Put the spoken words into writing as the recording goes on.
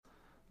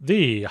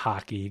The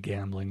Hockey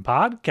Gambling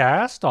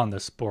Podcast on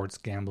the Sports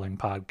Gambling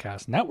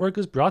Podcast Network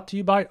is brought to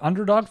you by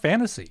Underdog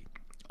Fantasy.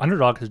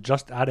 Underdog has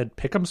just added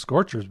Pick'em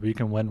Scorchers where you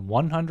can win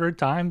 100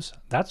 times.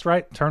 That's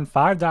right, turn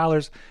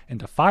 $5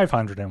 into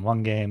 $500 in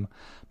one game.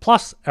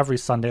 Plus, every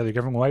Sunday they're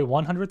giving away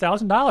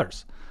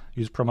 $100,000.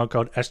 Use promo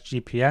code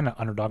SGPN at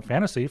Underdog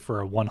Fantasy for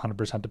a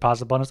 100%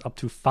 deposit bonus up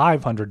to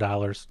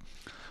 $500.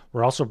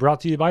 We're also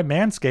brought to you by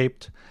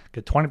Manscaped.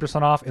 Get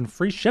 20% off and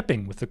free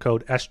shipping with the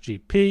code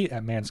SGP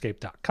at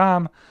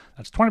manscaped.com.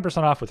 That's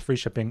 20% off with free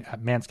shipping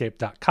at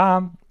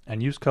manscaped.com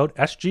and use code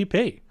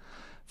SGP.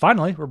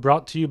 Finally, we're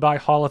brought to you by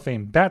Hall of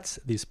Fame Bets,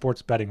 the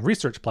sports betting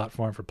research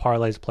platform for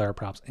parlays, player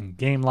props, and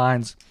game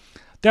lines.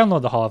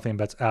 Download the Hall of Fame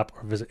Bets app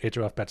or visit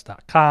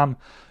HOFBets.com.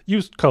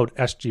 Use code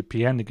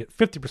SGPN to get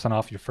 50%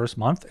 off your first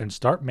month and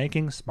start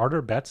making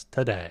smarter bets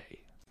today.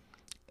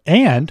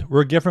 And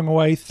we're giving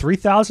away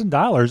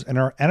 $3,000 in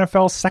our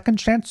NFL Second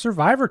Chance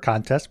Survivor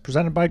contest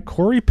presented by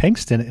Corey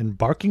Pinkston in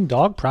Barking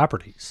Dog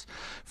Properties.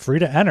 Free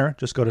to enter.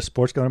 Just go to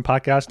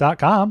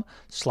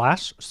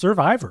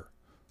sportsgamblingpodcast.com/survivor.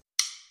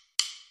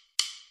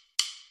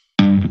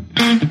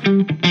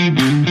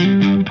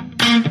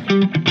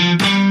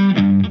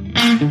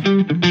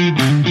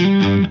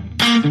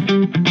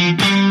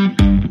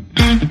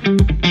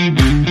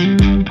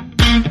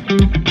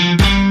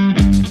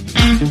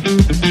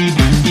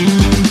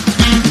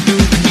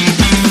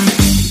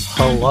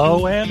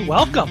 Hello and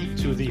welcome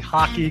to the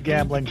Hockey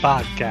Gambling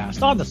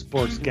Podcast on the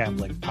Sports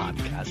Gambling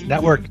Podcast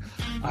Network.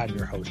 I'm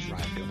your host,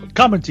 Ryan Gilbert,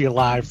 coming to you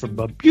live from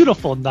a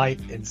beautiful night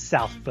in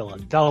South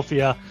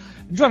Philadelphia.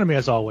 And joining me,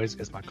 as always,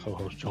 is my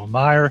co-host, Joel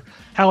Meyer.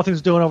 How are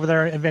things doing over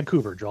there in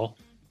Vancouver, Joel?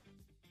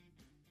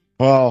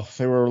 Well,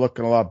 they were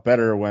looking a lot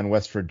better when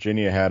West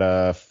Virginia had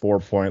a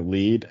 4-point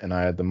lead, and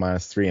I had the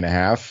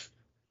 -3.5.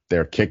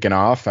 They're kicking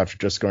off after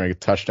just scoring a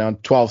touchdown.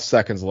 12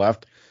 seconds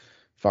left.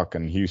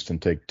 Fucking Houston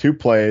take two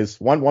plays,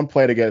 one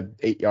play to get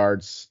 8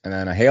 yards, and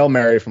then a Hail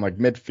Mary from like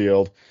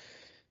midfield,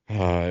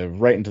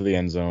 right into the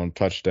end zone,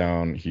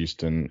 touchdown,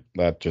 Houston.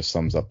 That just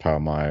sums up how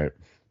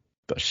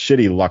the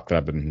shitty luck that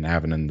I've been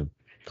having in the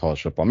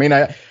college football. I mean,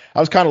 I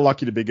was kind of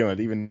lucky to begin with,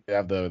 even to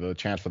have the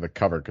chance for the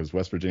cover, because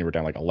West Virginia were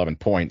down like 11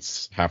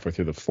 points halfway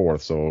through the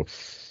fourth, so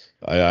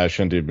I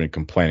shouldn't have been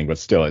complaining, but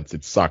still,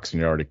 it sucks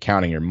when you're already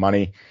counting your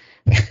money.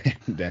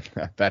 Then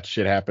that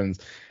shit happens.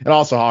 And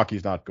also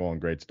hockey's not going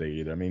great today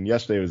either. I mean,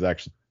 yesterday was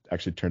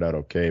actually turned out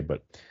okay,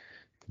 but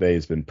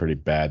today's been pretty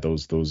bad.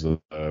 Those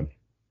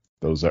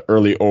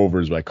early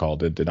overs, I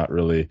called it, did not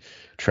really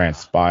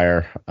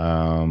transpire.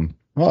 Well,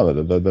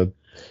 the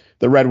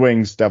Red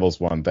Wings Devils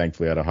won,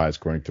 thankfully, at a high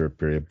scoring third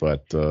period,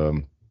 but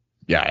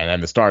yeah, and then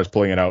the Stars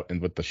pulling it out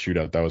and with the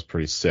shootout, that was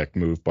pretty sick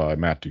move by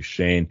Matt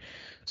Duchene.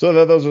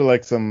 So those are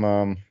like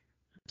some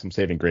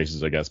saving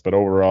graces, I guess, but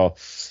overall,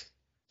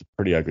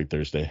 pretty ugly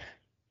Thursday.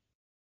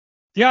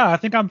 Yeah, I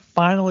think I'm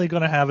finally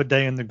going to have a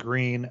day in the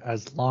green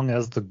as long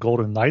as the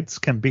Golden Knights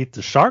can beat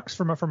the Sharks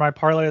for my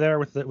parlay there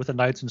with the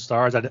Knights and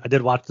Stars. I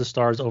did watch the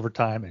Stars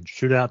overtime and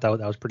shootout. That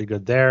was pretty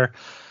good there.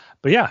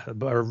 But yeah,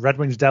 Red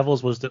Wings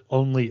Devils was the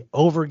only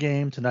over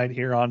game tonight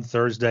here on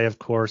Thursday, of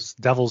course.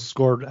 Devils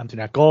scored empty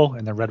net goal,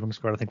 and then Red Wings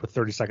scored, I think, with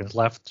 30 seconds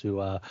left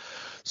to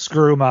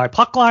screw my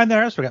puck line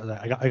there. So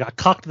I got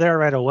cucked there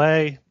right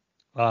away.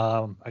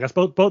 I guess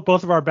both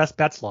of our best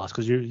bets lost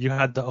because you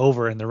had the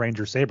over in the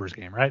Rangers Sabres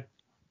game, right?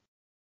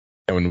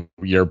 And when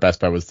your best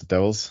bet was the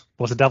Devils?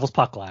 Was the Devils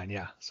puck line,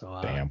 yeah. So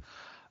damn.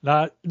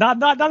 Not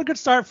a good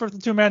start for the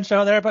two-man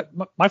show there, but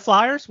my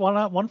Flyers won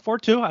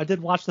 1-4-2. I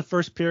did watch the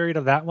first period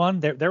of that one.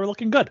 They were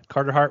looking good.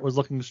 Carter Hart was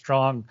looking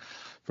strong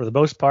for the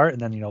most part,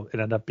 and then it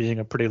ended up being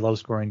a pretty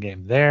low-scoring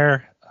game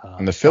there.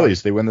 And the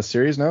Phillies, they win the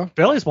series now?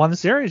 Phillies won the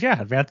series,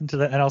 yeah, advanced into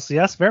the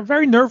NLCS. Very,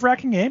 very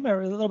nerve-wracking game. A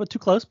little bit too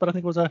close, but I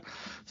think it was a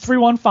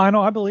 3-1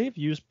 final, I believe.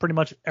 Used pretty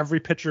much every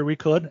pitcher we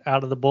could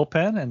out of the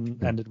bullpen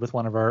and ended with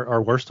one of our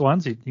worst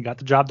ones. He got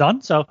the job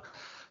done. So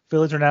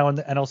Phillies are now in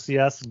the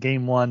NLCS.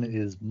 Game 1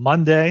 is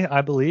Monday, I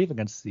believe,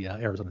 against the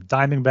Arizona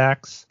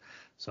Diamondbacks.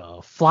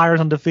 So Flyers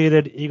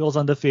undefeated, Eagles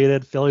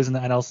undefeated, Phillies in the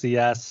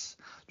NLCS.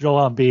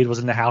 Joel Embiid was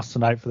in the house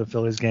tonight for the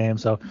Phillies game.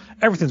 So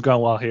everything's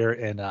going well here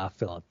in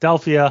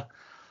Philadelphia.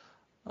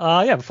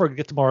 Before we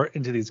get more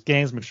into these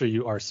games, make sure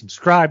you are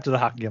subscribed to the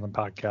Hockey Gambling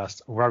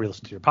Podcast wherever you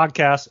listen to your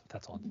podcast. If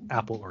that's on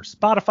Apple or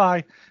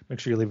Spotify, make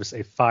sure you leave us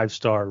a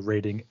 5-star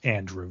rating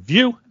and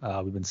review.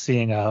 We've been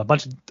seeing a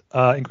bunch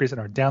of increase in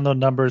our download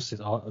numbers,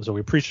 so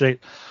we appreciate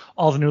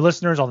all the new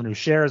listeners, all the new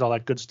shares, all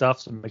that good stuff.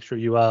 So make sure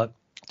you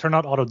turn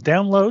on auto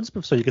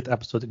downloads so you get the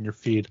episodes in your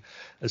feed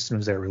as soon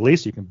as they're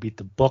released. You can beat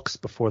the books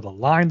before the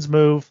lines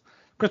move.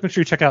 Of course, make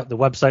sure you check out the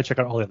website, check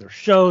out all the other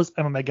shows,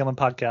 MMA Gambling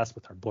Podcast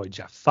with our boy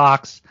Jeff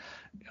Fox.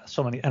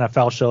 So many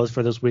NFL shows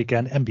for this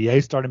weekend.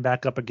 NBA starting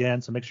back up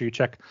again. So make sure you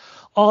check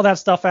all that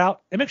stuff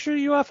out. And make sure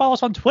you follow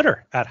us on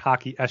Twitter at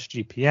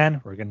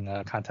HockeySGPN. We're getting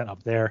content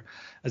up there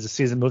as the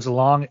season moves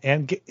along.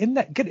 And get in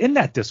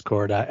that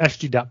Discord,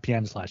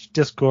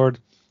 sg.pn/Discord.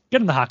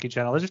 Get in the hockey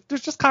channel.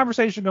 There's just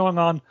conversation going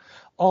on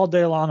all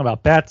day long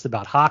about bets,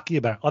 about hockey,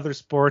 about other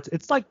sports.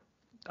 It's like,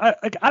 I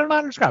don't know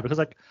how to describe it, because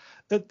like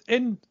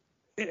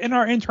in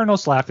our internal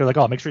Slack, they're like,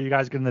 oh, make sure you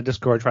guys get in the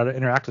Discord, try to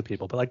interact with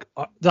people. But like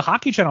the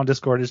Hockey Channel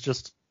Discord is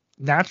just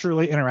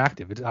naturally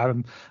interactive.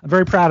 I'm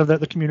very proud of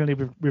the community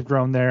we've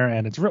grown there,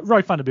 and it's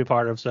really fun to be a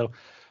part of. So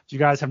if you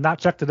guys have not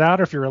checked it out,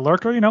 or if you're a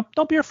lurker,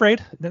 don't be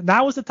afraid.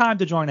 Now is the time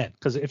to join in,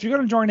 because if you're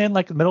going to join in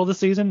like the middle of the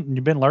season and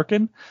you've been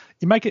lurking,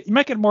 you might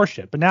get more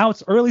shit. But now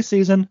it's early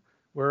season.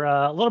 We're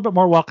a little bit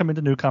more welcoming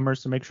to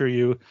newcomers, so make sure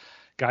you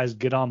guys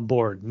get on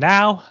board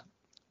now.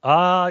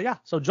 Yeah.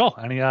 So Joel,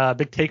 any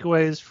big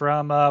takeaways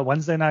from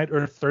Wednesday night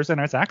or Thursday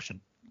night's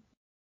action?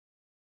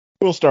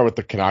 We'll start with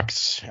the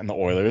Canucks and the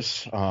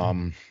Oilers.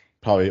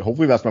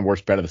 Hopefully that's my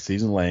worst bet of the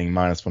season, laying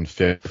minus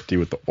 150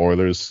 with the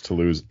Oilers to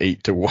lose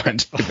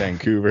 8-1 to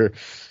Vancouver.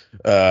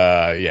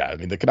 I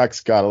mean, the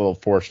Canucks got a little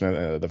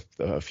fortunate,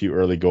 a few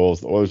early goals.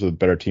 The Oilers were the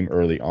better team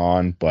early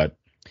on, but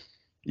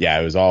yeah,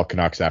 it was all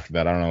Canucks after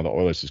that. I don't know, the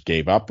Oilers just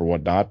gave up or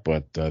whatnot,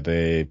 but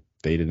they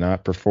did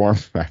not perform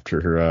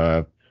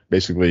after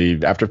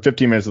basically after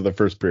 15 minutes of the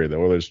first period. The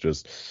Oilers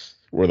just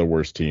were the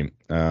worst team.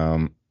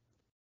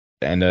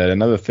 And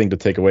another thing to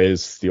take away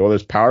is the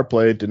Oilers' power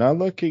play did not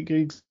look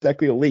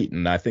exactly elite,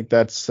 and I think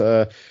that's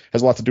has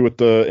a lot to do with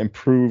the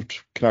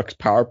improved Canucks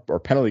power or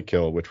penalty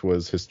kill, which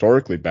was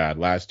historically bad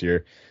last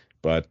year.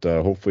 But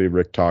hopefully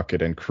Rick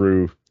Tocchet and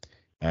crew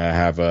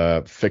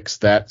have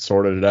fixed that,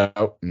 sorted it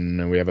out,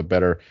 and we have a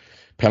better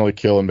penalty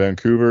kill in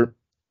Vancouver.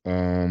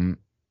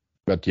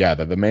 But yeah,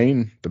 the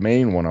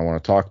main one I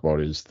want to talk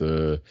about is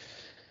the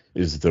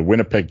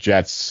Winnipeg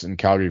Jets and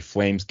Calgary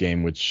Flames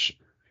game, which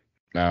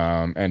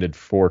ended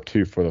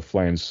 4-2 for the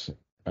Flames.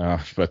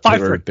 But they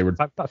were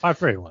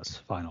 5-3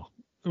 was final.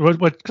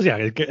 Because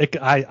yeah,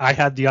 I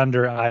had the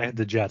under, I had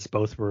the Jets.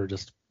 Both were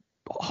just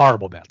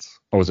horrible bets.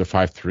 Oh, was it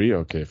 5-3?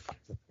 Okay.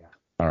 Yeah.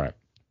 All right.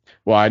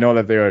 Well, I know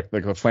that they were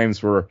like the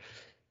Flames were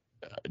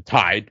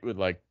tied with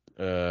like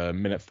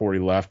minute 40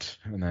 left,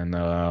 and then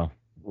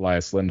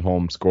Elias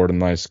Lindholm scored a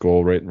nice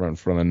goal right in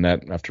front of the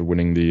net after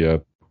winning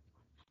the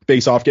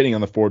face-off, getting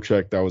on the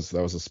forecheck. That was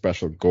a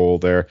special goal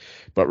there.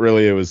 But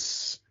really, it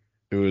was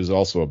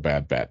also a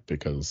bad bet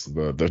because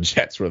the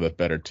Jets were the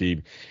better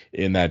team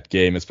in that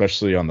game,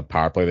 especially on the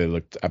power play. They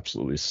looked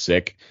absolutely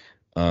sick.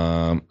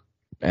 And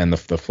the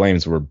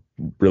Flames were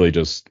really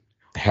just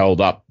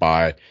held up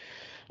by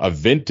a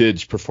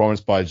vintage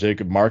performance by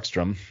Jacob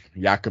Markstrom,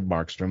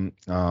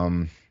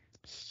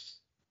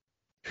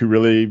 who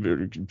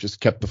really just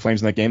kept the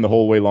Flames in that game the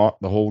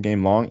whole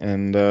game long.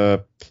 And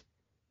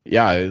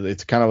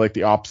it's kind of like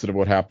the opposite of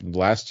what happened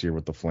last year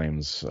with the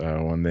Flames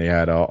when they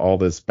had all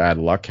this bad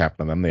luck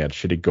happen to them. They had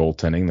shitty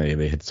goaltending.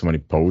 They hit so many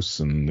posts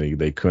and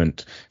they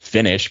couldn't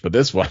finish. But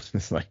this one,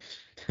 it's like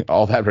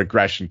all that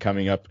regression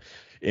coming up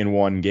in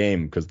one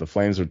game because the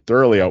Flames were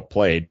thoroughly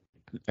outplayed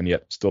and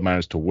yet still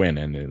managed to win.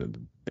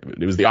 And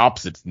it was the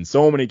opposite in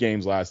so many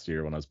games last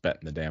year when I was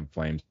betting the damn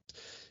Flames.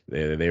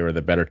 They were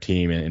the better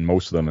team in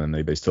most of them, and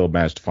they still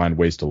managed to find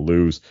ways to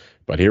lose.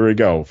 But here we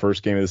go,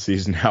 first game of the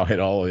season now. It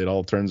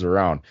all turns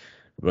around.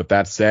 But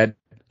that said,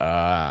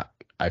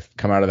 I've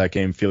come out of that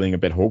game feeling a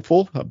bit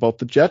hopeful about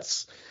the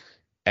Jets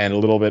and a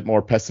little bit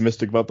more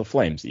pessimistic about the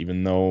Flames,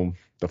 even though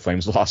the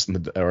Flames lost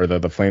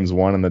the Flames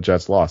won and the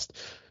Jets lost.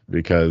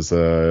 Because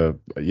I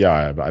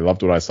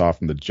loved what I saw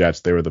from the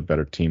Jets. They were the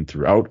better team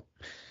throughout,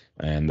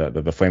 and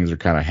the Flames are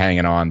kind of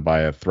hanging on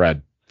by a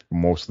thread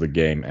most of the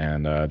game,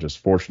 and just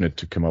fortunate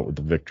to come out with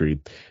the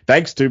victory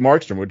thanks to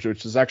Markstrom,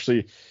 which is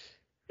actually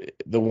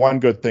the one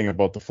good thing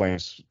about the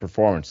Flames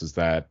performance is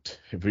that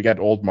if we get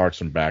old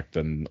Markstrom back,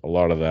 then a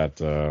lot of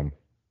that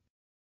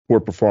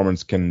poor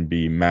performance can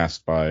be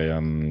masked by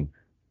an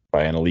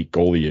elite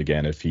goalie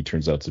again if he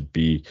turns out to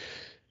be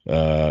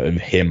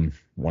him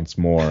once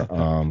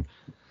more.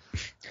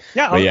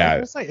 Yeah, I was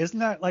gonna say, isn't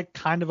that like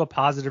kind of a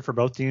positive for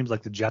both teams?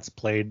 Like the Jets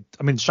played,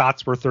 I mean,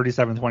 shots were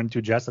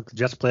 37-22 Jets. Like the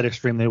Jets played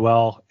extremely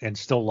well and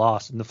still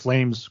lost, and the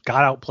Flames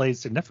got outplayed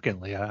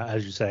significantly,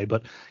 as you say.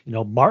 But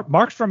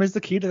Markstrom is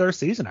the key to their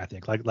season, I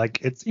think. Like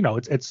it's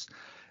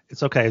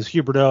it's okay. Is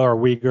Huberdeau or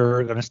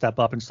Uyghur going to step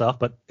up and stuff?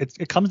 But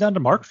it comes down to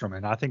Markstrom,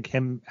 and I think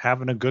him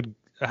having a good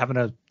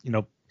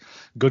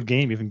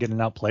game, even getting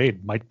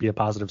outplayed, might be a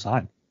positive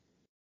sign.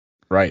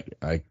 Right,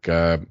 like.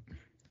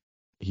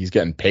 He's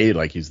getting paid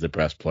like he's the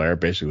best player,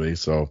 basically.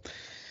 So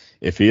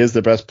if he is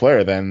the best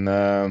player, then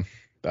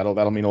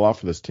that'll mean a lot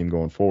for this team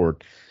going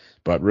forward.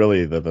 But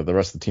really, the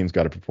rest of the team's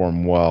got to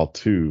perform well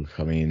too.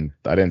 I mean,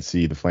 I didn't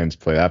see the Flames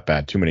play that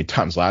bad too many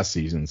times last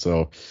season.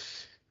 So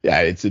yeah,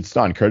 it's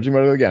not encouraging.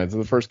 But again, it's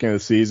the first game of the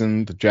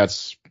season. The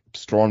Jets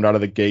stormed out of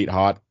the gate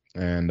hot,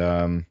 and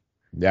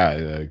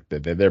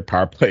their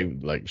power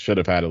play should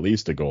have had at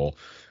least a goal.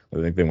 I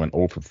think they went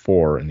 0 for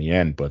 4 in the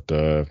end, but.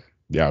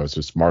 It was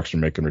just Markstrom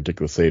making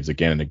ridiculous saves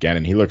again and again,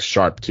 and he looked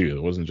sharp too.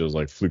 It wasn't just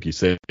like fluky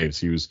saves.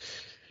 He was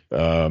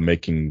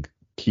making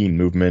keen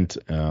movement.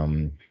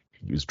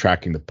 He was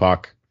tracking the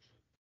puck.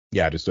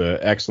 Yeah, just an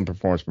excellent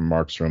performance from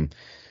Markstrom.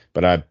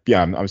 But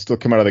I'm still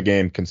coming out of the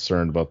game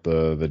concerned about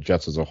the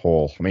Jets as a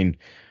whole. I mean,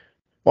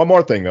 one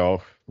more thing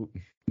though.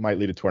 might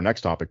lead it to our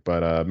next topic,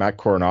 but Matt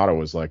Coronado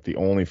was like the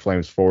only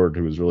Flames forward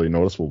who was really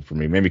noticeable for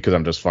me. Maybe because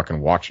I'm just fucking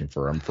watching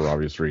for him for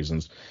obvious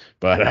reasons,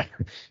 but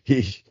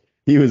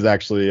he was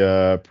actually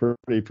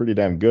pretty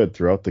damn good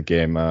throughout the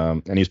game,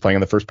 and he's playing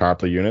in the first power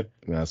play unit,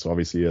 so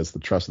obviously he has the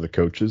trust of the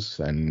coaches,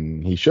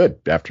 and he should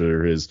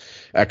after his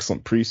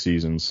excellent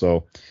preseason.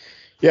 So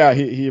yeah,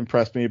 he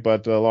impressed me,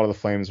 but a lot of the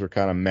Flames were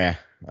kind of meh,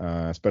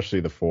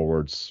 especially the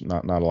forwards.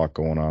 Not a lot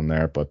going on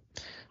there, but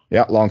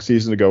yeah, long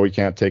season to go. We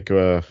can't take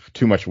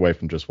too much away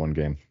from just one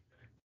game.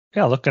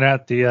 Yeah, looking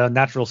at the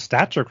natural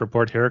stat trick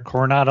report here,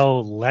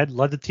 Coronado led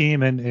the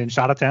team in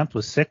shot attempts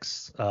with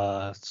 6,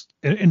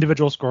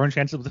 individual scoring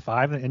chances with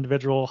 5, and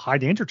individual high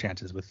danger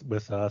chances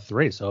with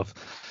 3. So if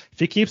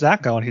he keeps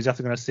that going, he's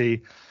definitely going to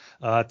see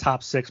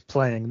top 6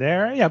 playing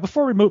there. Yeah,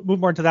 before we move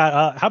more into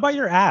that, how about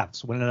your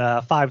Avs winning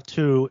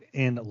 5-2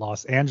 in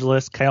Los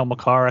Angeles? Kale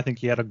McCarr, I think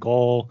he had a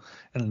goal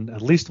and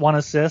at least 1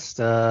 assist.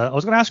 I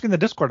was going to ask you in the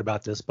Discord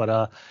about this,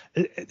 but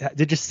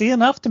did you see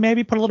enough to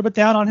maybe put a little bit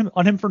down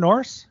on him for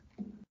Norris?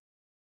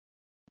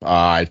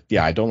 I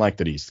don't like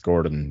that he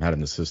scored and had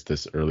an assist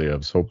this early. I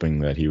was hoping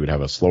that he would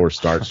have a slower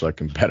start so I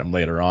can bet him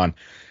later on.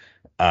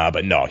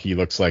 But no, he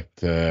looks like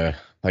 2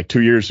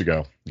 years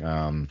ago.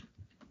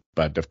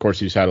 But of course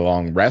he's had a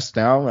long rest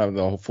now,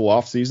 the whole full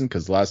off season,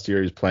 because last year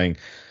he was playing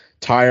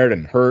tired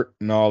and hurt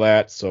and all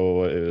that.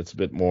 So it's a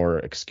bit more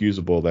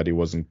excusable that he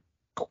wasn't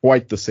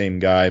quite the same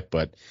guy.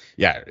 But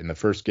yeah, in the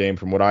first game,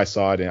 from what I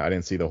saw, I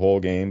didn't see the whole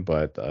game,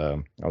 but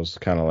I was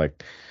kind of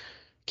like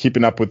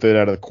keeping up with it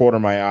out of the corner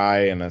of my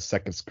eye and a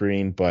second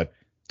screen. But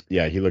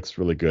yeah, he looks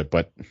really good.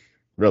 But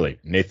really,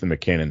 Nathan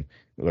MacKinnon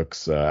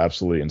looks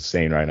absolutely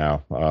insane right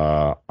now.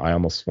 I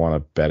almost want to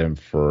bet him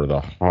for the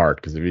Hart,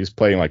 because if he's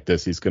playing like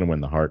this, he's going to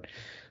win the Hart.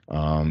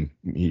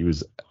 He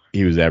was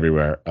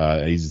everywhere.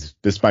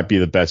 This might be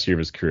the best year of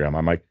his career.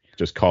 I might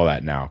just call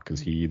that now, because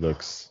he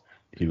looks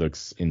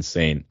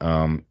insane.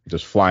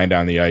 Just flying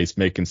down the ice,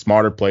 making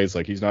smarter plays.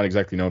 Like, he's not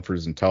exactly known for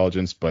his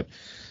intelligence, but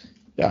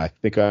yeah, I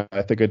think I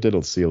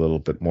did see a little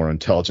bit more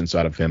intelligence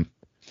out of him.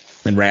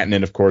 And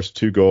Rantanen, of course,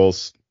 2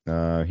 goals.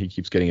 He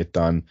keeps getting it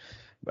done.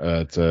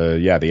 But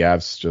yeah, the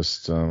Avs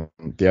just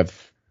they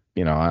have,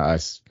 I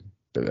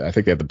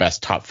think they have the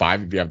best top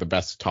 5. If you have the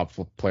best top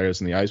 4 players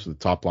in the ice with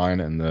the top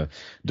line and the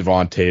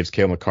Devon Taves,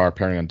 Cale McCarr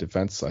pairing on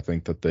defense, I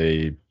think that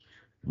they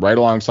right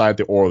alongside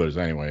the Oilers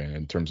anyway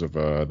in terms of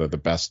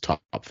the best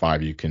top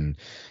 5 you can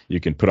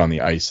put on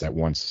the ice at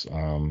once.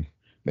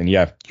 And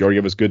yeah,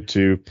 Georgiev was good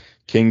too.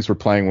 Kings were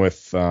playing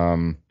with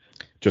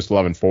just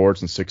 11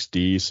 forwards and 6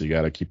 Ds, so you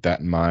got to keep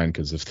that in mind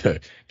because of the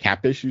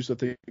cap issues, I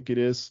think it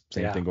is.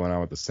 Same thing going on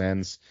with the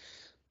Sens.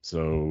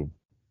 So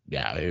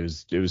yeah, it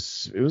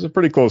was a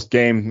pretty close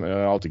game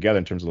altogether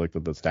in terms of like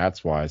the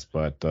stats wise,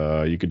 but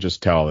you could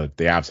just tell that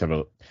the Avs have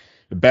a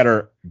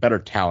better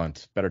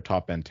talent, better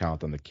top end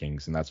talent than the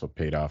Kings, and that's what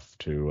paid off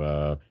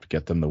to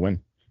get them the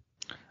win.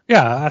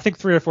 Yeah, I think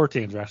 3 or 4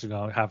 teams are actually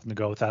going to have to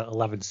go with that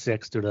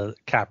 11-6 due to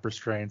cap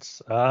restraints.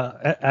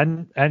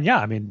 And yeah,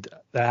 I mean,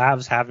 the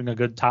Avs having a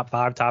good top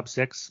 5, top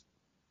 6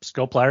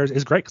 skill players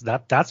is great, because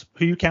that's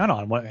who you count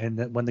on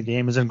when the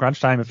game is in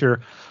crunch time. If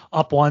you're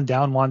up 1,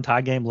 down 1,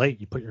 tie game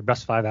late, you put your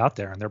best 5 out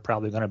there, and they're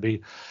probably going to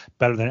be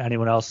better than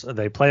anyone else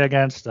they play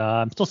against.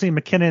 I'm still seeing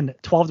MacKinnon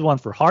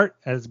 12-1 for Hart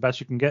as best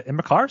you can get, and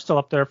McCarr still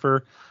up there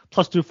for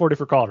plus 240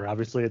 for Calder.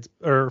 Obviously, it's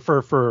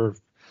for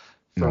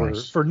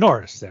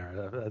Norris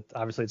there.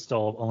 Obviously, it's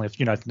still only a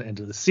few nights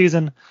into the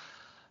season.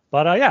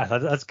 But yeah,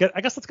 let's get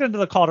into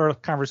the Calder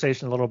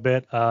conversation a little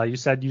bit. You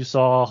said you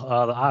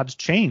saw the odds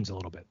change a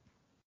little bit.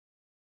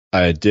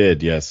 I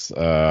did, yes.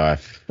 I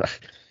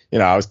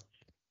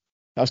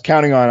was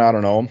counting on, I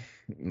don't know,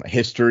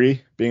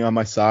 history being on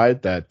my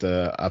side, that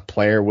a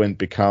player wouldn't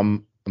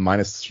become a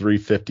minus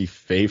 350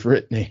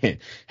 favorite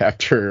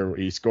after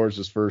he scores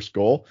his first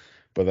goal.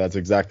 But that's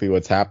exactly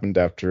what's happened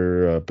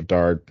after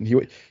Bedard. He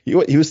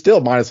was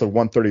still minus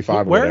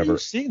 135 or whatever. Where are you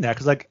seeing that?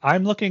 Because like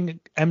I'm looking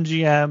at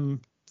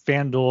MGM,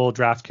 FanDuel,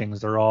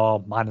 DraftKings, they're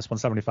all minus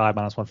 175,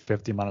 minus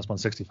 150, minus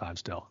 165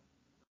 still.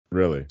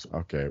 Really?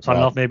 Okay. So I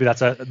don't know if maybe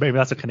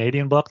that's a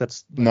Canadian book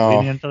that's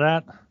leading into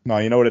that. No,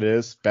 you know what it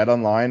is? Bet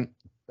Online.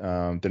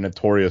 They're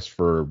notorious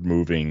for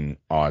moving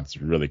odds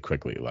really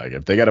quickly. Like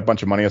if they get a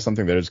bunch of money or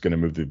something, they're just going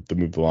to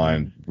move the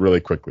line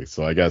really quickly.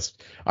 So I guess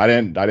I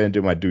didn't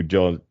do my due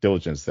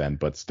diligence then,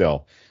 but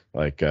still,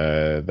 like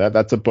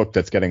that's a book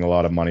that's getting a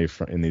lot of money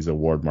in these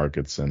award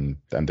markets, and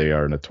they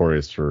are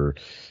notorious for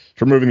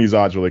moving these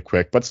odds really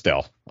quick. But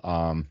still,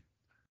 they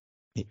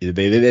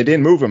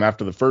didn't move him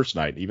after the first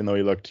night, even though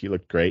he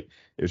looked great.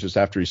 It was just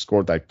after he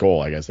scored that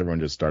goal, I guess everyone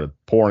just started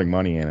pouring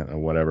money in it or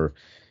whatever,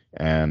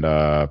 and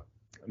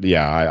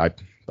yeah, I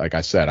like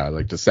I said, I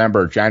like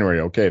December, January.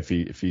 Okay, if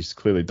he's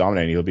clearly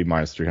dominating, he'll be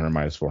minus 300,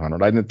 minus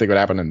 400. I didn't think it would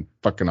happen in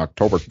fucking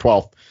October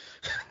 12th.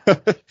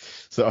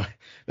 So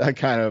that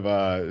kind of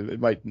it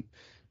might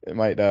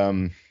I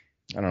don't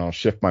know,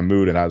 shift my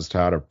mood and as to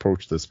how to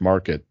approach this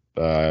market.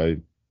 I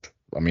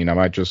mean, I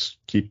might just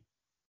keep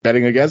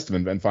betting against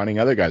him and finding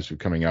other guys who are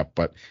coming up.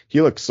 But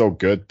he looks so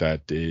good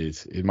that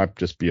it might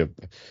just be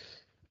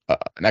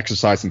an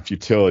exercise in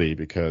futility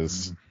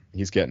because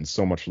he's getting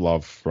so much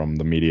love from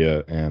the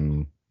media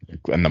and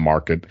the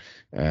market,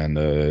 and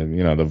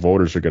the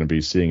voters are going to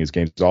be seeing his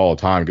games all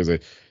the time because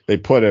they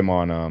put him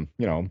on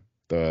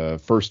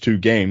the first two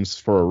games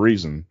for a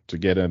reason, to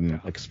get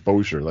him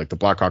exposure. Like the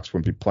Blackhawks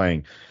wouldn't be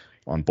playing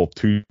on both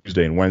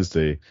Tuesday and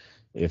Wednesday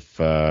if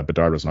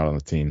Bedard was not on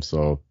the team.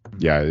 So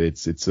yeah,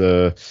 it's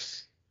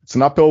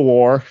an uphill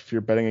war if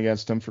you're betting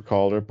against him for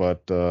Calder,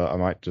 but I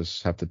might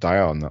just have to die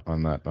on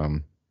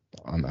that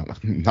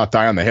not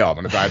die on the hill. I'm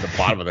gonna die at the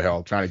bottom of the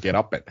hill trying to get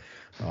up it,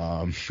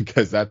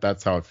 because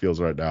that's how it feels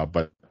right now.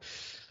 But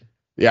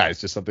yeah,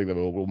 it's just something that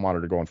we'll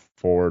monitor going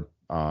forward.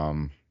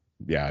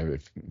 Yeah,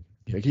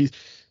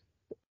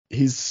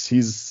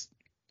 he's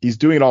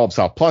doing it all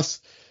himself.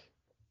 Plus,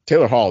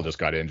 Taylor Hall just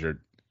got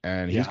injured,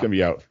 and he's gonna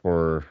be out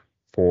for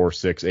 4,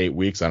 6, 8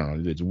 weeks. I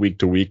don't know. It's week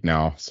to week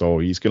now, so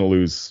he's gonna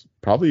lose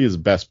probably his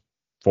best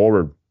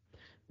forward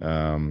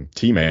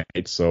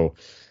teammate. So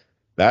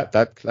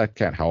that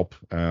can't help.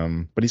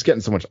 But he's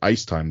getting so much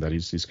ice time that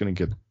he's gonna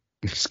get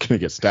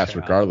stats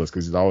regardless,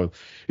 because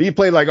he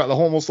played like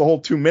almost the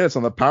whole 2 minutes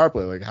on the power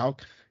play. Like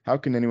how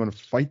can anyone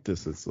fight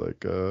this? It's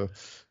like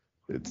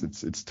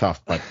it's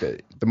tough. But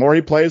the more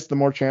he plays, the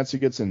more chance he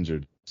gets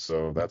injured.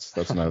 So that's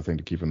another thing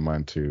to keep in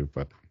mind too.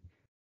 But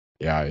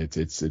yeah,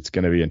 it's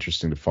going to be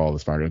interesting to follow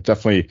this market.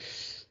 Definitely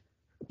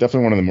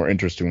one of the more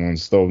interesting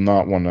ones, though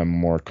not one I'm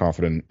more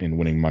confident in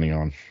winning money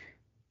on.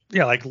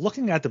 Yeah, like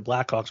looking at the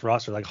Blackhawks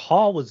roster, like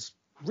Hall was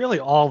really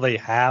all they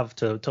have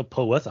to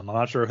pull with them. I'm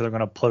not sure who they're going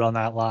to put on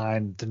that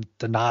line.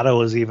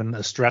 Donato is even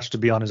a stretch to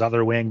be on his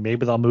other wing.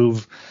 Maybe they'll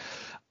move.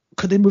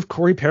 Could they move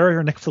Corey Perry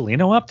or Nick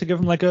Foligno up to give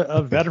him like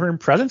a veteran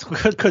presence?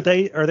 Could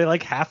they? Are they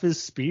like half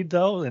his speed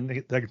though,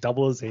 and like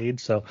double his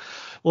age? So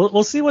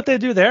we'll see what they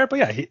do there. But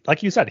yeah,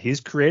 like you said, he's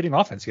creating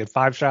offense. He had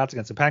 5 shots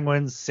against the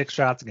Penguins, 6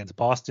 shots against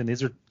Boston.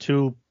 These are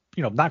two,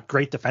 not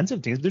great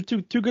defensive teams. They're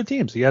two good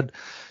teams. He had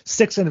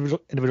 6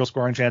 individual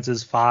scoring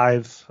chances,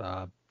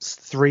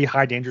 3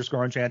 high danger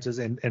scoring chances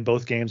in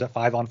both games at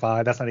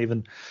 5-on-5. That's not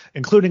even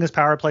including his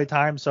power play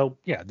time. So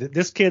yeah,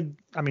 this kid,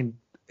 I mean,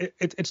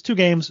 it's 2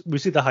 games. We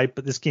see the hype,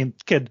 but this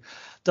kid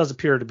does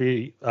appear to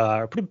be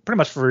pretty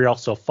much for real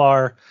so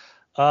far.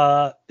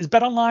 Is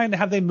BetOnline,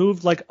 have they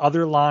moved like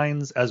other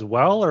lines as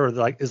well, or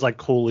is like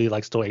Cooley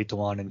like still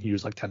 8-1 and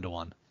Hughes like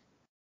 10-1?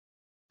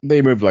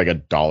 They moved like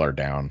 $1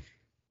 down.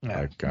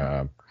 Yeah.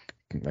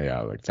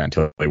 Like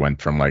Fantilli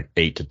went from like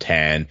 8 to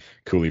 10,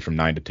 Cooley from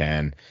 9 to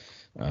 10.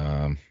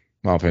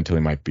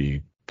 Fantilli might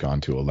be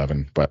gone to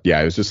 11, but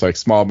yeah, it was just like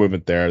small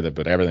movement there,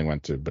 but everything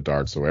went to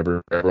Bedard, so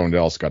everyone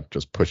else got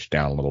just pushed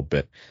down a little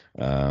bit,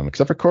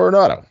 except for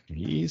Coronado.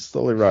 He's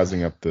slowly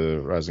rising up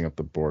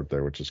the board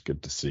there, which is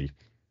good to see.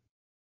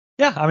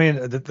 Yeah, I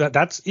mean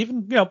that's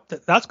even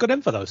that's good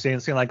info though. Seeing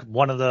like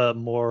one of the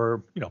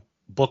more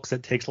books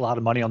that takes a lot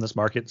of money on this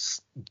market,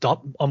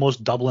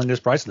 almost doubling his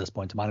price at this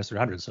point to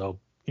 -300. So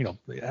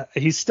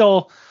he's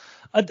still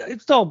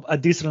a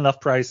decent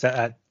enough price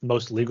at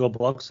most legal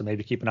books, so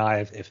maybe keep an eye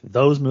if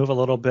those move a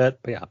little bit.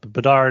 But yeah,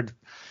 Bedard,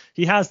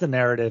 he has the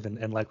narrative,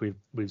 and like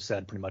we've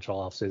said pretty much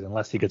all offseason,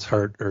 unless he gets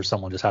hurt or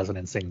someone just has an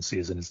insane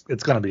season,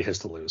 it's going to be his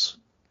to lose.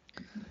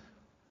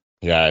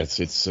 Yeah,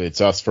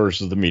 it's us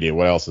versus the media.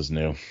 What else is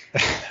new?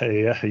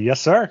 Yeah,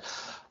 yes, sir.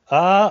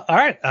 All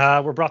right,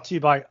 we're brought to you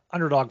by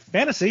Underdog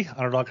Fantasy.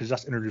 Underdog has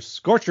just introduced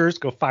Scorchers.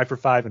 Go 5 for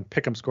 5 and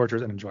pick 'em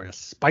Scorchers and enjoy a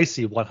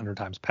spicy 100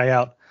 times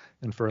payout.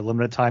 And for a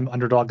limited time,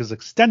 Underdog is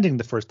extending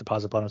the first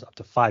deposit bonus up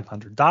to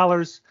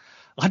 $500.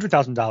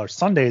 $100,000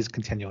 Sundays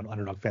continue on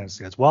Underdog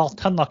Fantasy as well.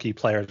 10 lucky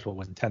players will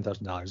win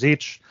 $10,000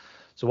 each.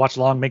 So watch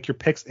along, make your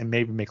picks, and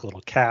maybe make a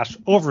little cash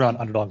over on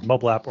Underdog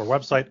mobile app or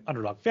website,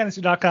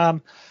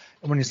 UnderdogFantasy.com.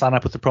 And when you sign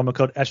up with the promo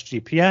code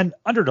SGPN,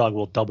 Underdog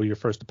will double your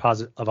first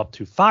deposit of up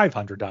to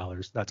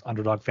 $500. That's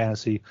Underdog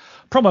Fantasy,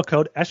 promo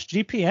code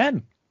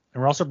SGPN.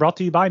 And we're also brought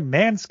to you by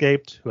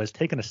Manscaped, who has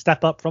taken a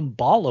step up from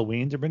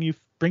Balloween to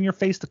bring your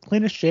face the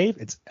cleanest shave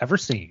it's ever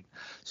seen.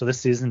 So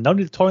this season, no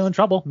need to toil and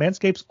trouble.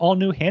 Manscaped's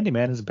all-new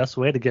Handyman is the best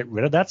way to get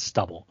rid of that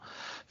stubble.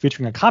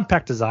 Featuring a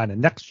compact design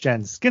and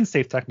next-gen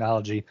skin-safe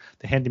technology,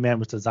 the Handyman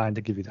was designed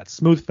to give you that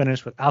smooth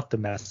finish without the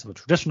mess of a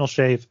traditional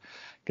shave.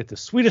 Get the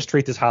sweetest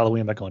treat this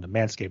Halloween by going to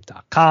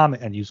manscaped.com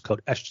and use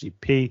code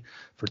SGP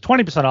for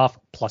 20% off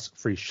plus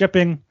free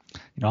shipping.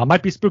 It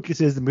might be spooky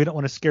season. We don't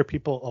want to scare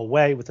people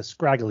away with a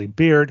scraggly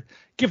beard.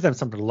 Give them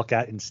something to look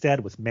at instead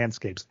with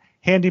Manscaped's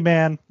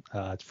Handyman.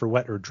 It's for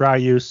wet or dry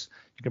use.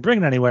 You can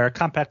bring it anywhere.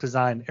 Compact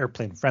design,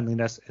 airplane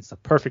friendliness. It's the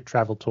perfect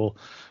travel tool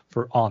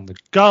for on the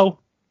go.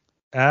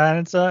 And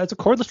it's a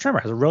cordless trimmer.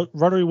 It has a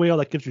rotary wheel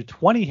that gives you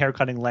 20 hair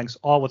cutting lengths,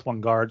 all with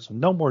one guard. So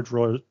no more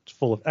drawers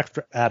full of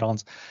extra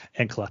add-ons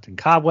and collecting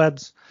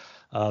cobwebs.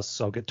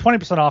 So get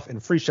 20% off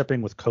and free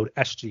shipping with code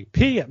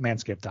SGP at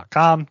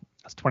manscaped.com.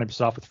 That's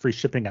 20% off with free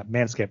shipping at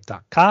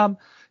manscaped.com.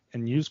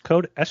 And use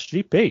code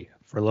SGP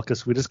for a look as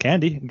sweet as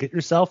candy and get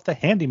yourself the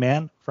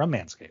Handyman from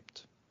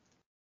Manscaped.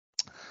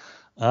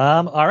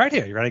 All right,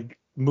 here. You ready to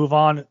move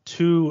on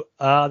to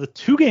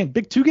the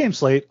big two game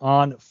slate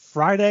on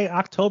Friday,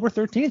 October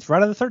 13th,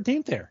 Friday the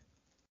 13th there.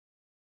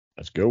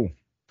 Let's go.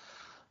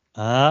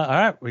 All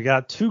right, we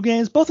got two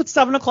games, both at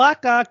 7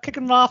 o'clock.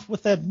 Kicking it off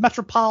with a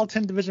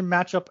Metropolitan Division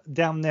matchup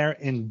down there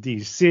in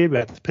D.C. We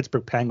got the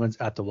Pittsburgh Penguins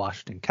at the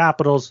Washington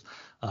Capitals.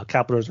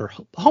 Capitals are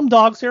home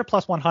dogs here,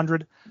 plus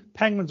 100.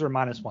 Penguins are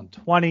minus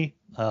 120.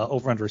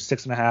 Over under is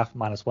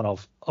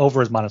 6.5.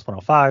 Over is minus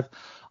 105.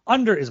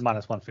 Under is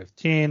minus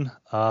 115.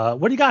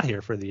 What do you got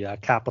here for the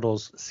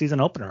Capitals season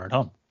opener at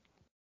home?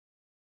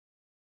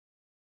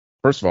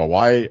 First of all,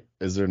 why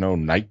is there no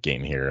night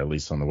game here, at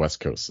least on the West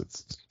Coast?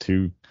 It's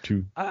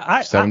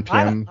 7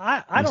 p.m.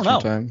 I don't know.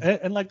 Time.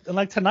 And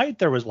like tonight,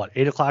 there was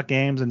 8 o'clock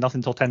games and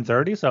nothing till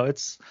 10:30. So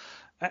it's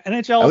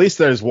NHL. At least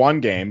there's one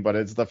game, but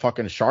it's the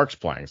fucking Sharks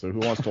playing. So who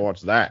wants to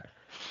watch that?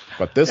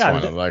 But this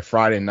one, like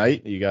Friday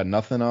night, you got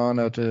nothing on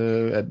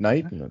at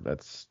night.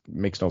 That's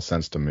makes no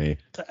sense to me.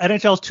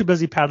 NHL's too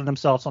busy patting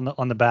themselves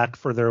on the back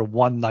for their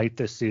one night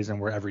this season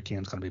where every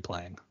team's going to be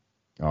playing.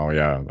 Oh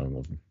yeah,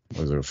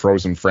 was a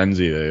frozen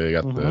frenzy. They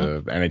got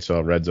the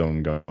NHL red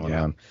zone going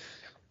on.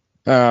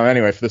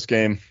 Anyway, for this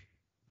game,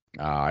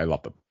 I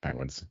love the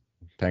Penguins.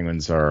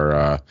 Penguins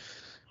are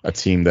a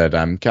team that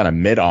I'm kind of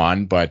mid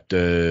on, but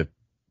the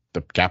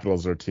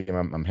Capitals are a team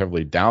I'm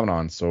heavily down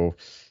on. So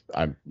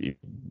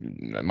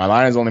my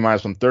line is only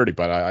minus 130,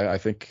 but I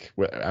think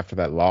after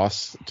that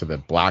loss to the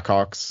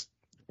Blackhawks,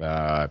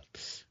 I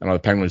know the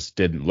Penguins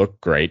didn't look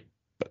great,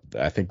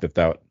 but I think that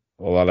a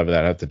lot of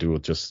that had to do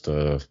with just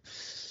a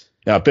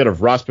bit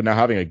of rust, but now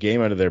having a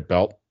game under their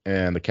belt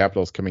and the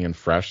Capitals coming in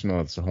fresh.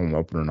 It's a home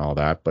opener and all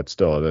that, but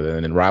still,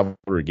 in a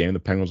rivalry game, the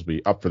Penguins will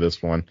be up for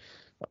this one,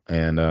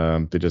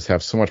 and they just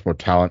have so much more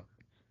talent,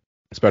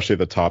 especially at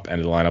the top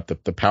end of the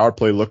lineup. The power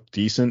play looked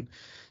decent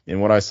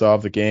in what I saw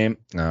of the game.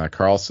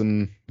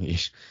 Carlson,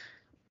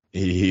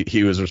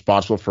 he was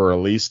responsible for at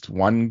least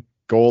one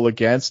goal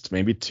against,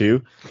 maybe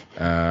two,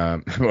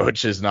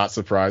 which is not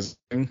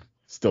surprising.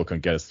 Still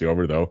couldn't get us the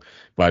over though,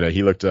 but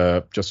he looked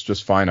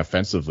just fine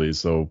offensively.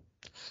 So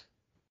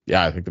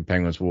yeah, I think the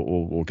Penguins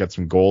will get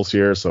some goals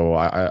here. So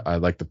I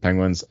like the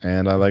Penguins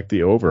and I like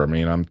the over. I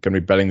mean, I'm gonna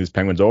be betting these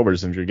Penguins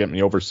overs, and if you're getting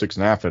me over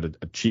 6.5 at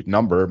a cheap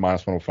number,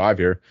 minus 105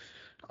 here,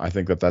 I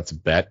think that's a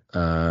bet.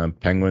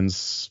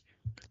 Penguins,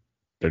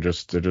 they're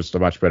just a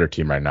much better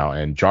team right now.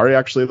 And Jari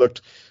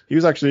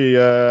was actually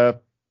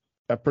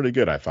pretty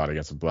good, I thought,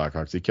 against the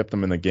Blackhawks. He kept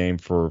them in the game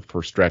for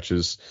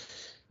stretches.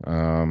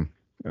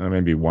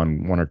 Maybe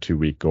one or 2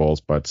 weak goals,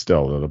 but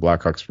still, the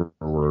Blackhawks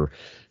were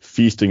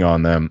feasting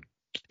on them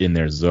in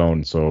their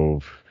zone, so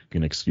you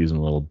can excuse them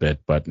a little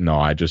bit. But no,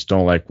 I just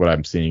don't like what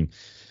I'm seeing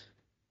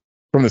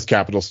from this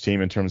Capitals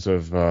team in terms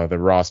of the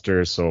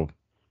roster. So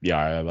yeah,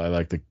 I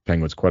like the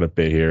Penguins quite a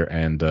bit here,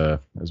 and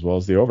as well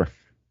as the over.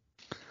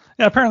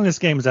 Yeah, apparently this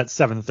game is at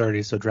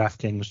 7:30, so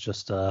DraftKings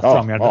just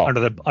throwing me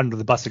under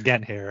the bus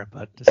again here,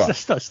 but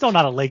it's still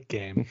not a late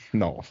game.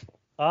 No.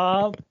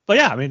 But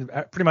yeah, I mean,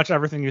 pretty much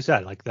everything you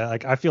said. Like that,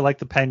 like I feel like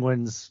the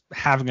Penguins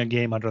having a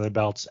game under their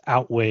belts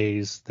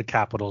outweighs the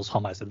Capitals'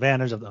 home ice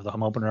advantage of the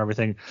home opener and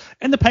everything.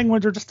 And the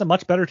Penguins are just a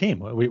much better team.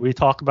 We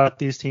talk about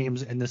these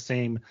teams in the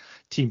same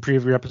team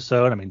preview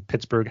episode. I mean,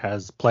 Pittsburgh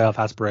has playoff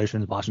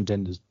aspirations.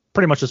 Washington is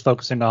pretty much just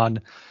focusing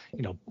on,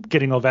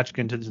 getting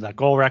Ovechkin to that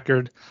goal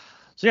record.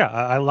 So yeah,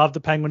 I love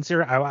the Penguins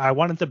here. I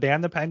wanted to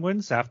ban the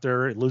Penguins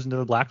after losing to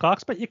the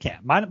Blackhawks, but you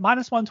can't.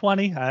 Minus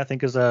 120, I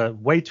think, is a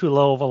way too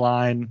low of a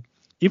line.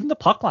 Even the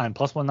puck line,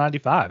 plus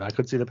 195. I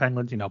could see the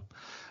Penguins,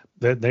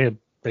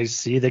 they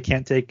see they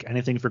can't take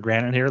anything for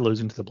granted here,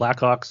 losing to the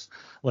Blackhawks.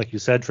 Like you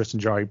said,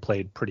 Tristan Jarry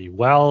played pretty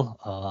well.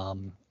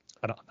 I'm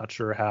not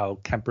sure how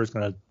Kemper's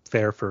going to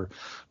fare for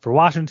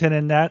Washington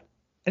in that.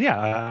 And yeah,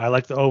 I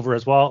like the over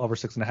as well, over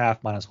 6.5,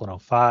 minus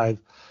 105.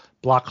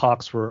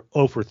 Blackhawks were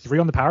 0 for 3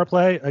 on the power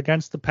play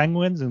against the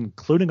Penguins,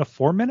 including a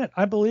 4-minute,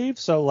 I believe.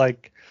 So, I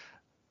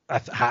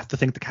have to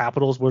think the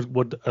Capitals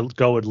would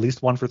go at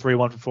least 1 for 3,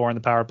 1 for 4 in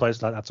the power play.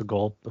 So that's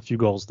a few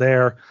goals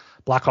there.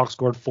 Blackhawks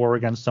scored 4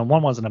 against them.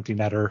 One was an empty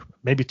netter,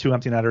 maybe 2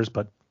 empty netters,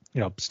 but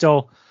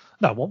still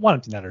one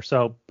empty netter.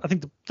 So I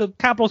think the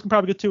Capitals can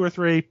probably get 2 or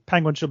 3.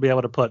 Penguins should be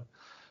able to put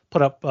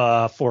up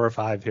 4 or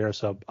 5 here.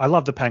 So I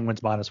love the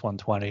Penguins minus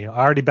 120. I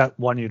already bet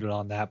 1 unit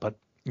on that, but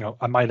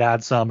I might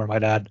add some, or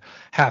might add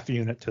half a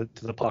unit to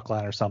the puck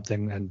line or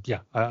something. And yeah,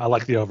 I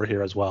like the over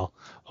here as well.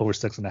 Over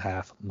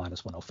 6.5,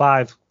 minus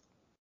 105.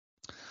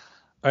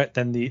 All right,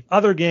 then the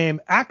other game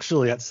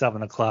actually at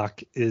 7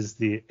 o'clock is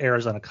the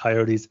Arizona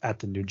Coyotes at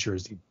the New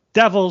Jersey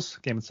Devils.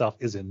 Game itself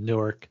is in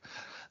Newark.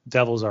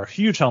 Devils are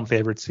huge home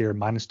favorites here,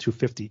 minus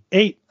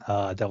 258.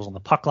 Devils on the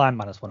puck line,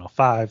 minus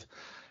 105.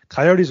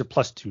 Coyotes are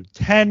plus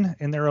 210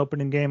 in their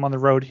opening game on the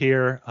road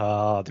here.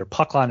 Their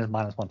puck line is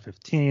minus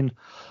 115.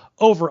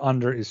 Over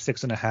under is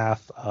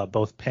 6.5,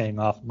 both paying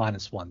off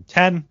minus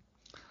 110.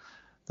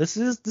 This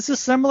is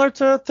similar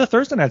to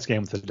Thursday night's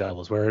game with the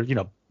Devils, where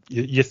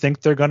you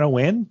think they're going to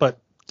win, but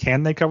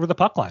can they cover the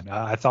puck line?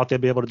 I thought they'd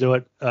be able to do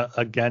it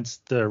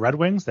against the Red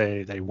Wings.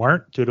 They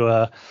weren't, due to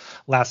a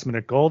last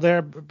minute goal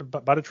there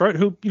by Detroit,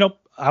 who,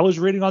 I was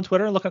reading on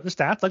Twitter and looking at the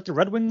stats, like the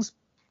Red Wings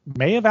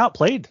may have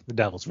outplayed the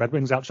Devils. Red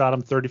Wings outshot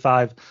them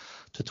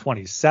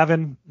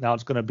 35-27. Now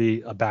it's going to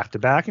be a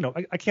back-to-back.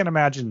 I can't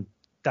imagine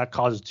that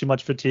causes too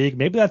much fatigue.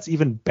 Maybe that's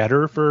even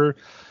better for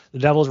the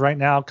Devils right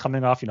now,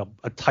 coming off,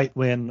 a tight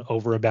win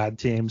over a bad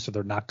team. So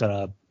they're not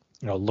going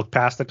to, look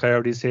past the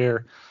Coyotes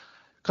here.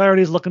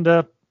 Coyotes looking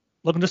to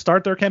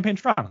start their campaign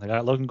strong. They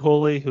got Logan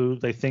Cooley, who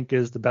they think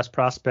is the best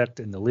prospect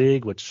in the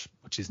league, which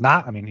he's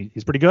not. I mean,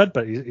 he's pretty good,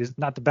 but he's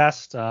not the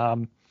best.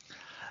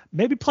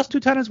 Maybe plus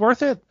 210 is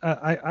worth it.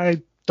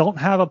 I don't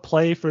have a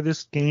play for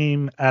this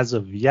game as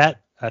of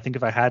yet. I think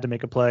if I had to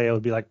make a play, it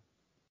would be like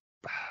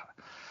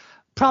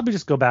probably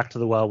just go back to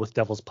the well with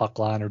Devils puck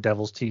line or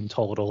Devils team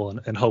total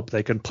and hope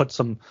they can put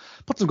some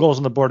goals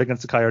on the board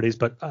against the Coyotes.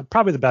 But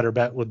probably the better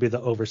bet would be the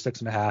over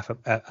 6.5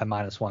 at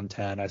minus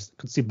 110. I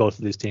could see both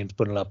of these teams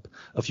putting up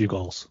a few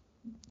goals.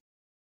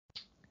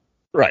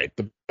 Right.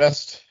 The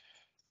best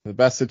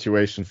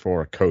situation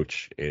for a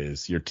coach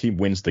is your team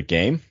wins the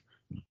game,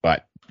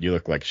 but you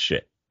look like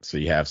shit. So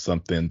you have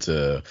something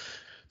to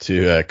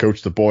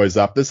coach the boys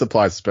up. This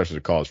applies especially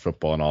to college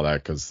football and all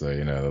that because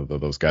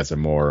those guys are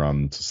more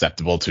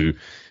susceptible to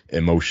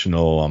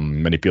emotional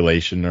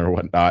manipulation or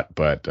whatnot.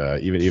 But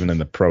even in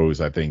the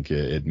pros, I think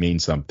it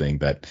means something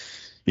that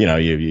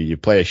you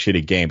play a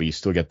shitty game, but you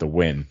still get the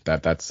win.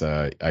 That's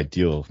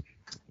ideal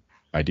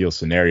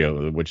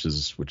scenario, which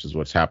is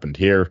what's happened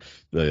here.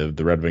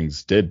 The Red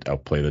Wings did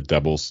outplay the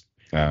Devils.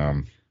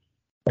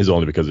 Is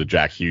only because of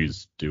Jack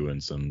Hughes doing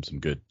some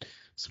good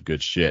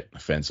shit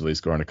offensively,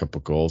 scoring a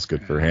couple goals.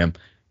 Good for him.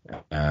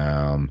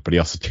 But he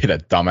also did a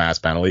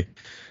dumbass penalty,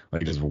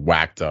 like just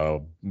whacked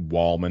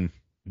Wallman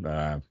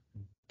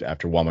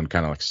after Wallman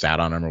kind of like sat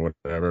on him or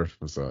whatever. It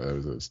was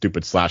a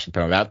stupid slashing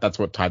penalty. That's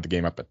what tied the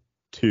game up at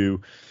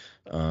 2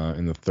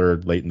 in the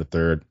third, late in the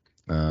third.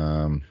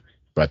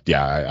 But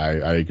yeah,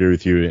 I agree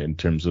with you in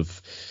terms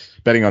of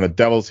betting on the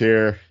Devils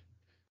here.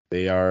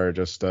 They are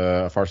just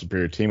a far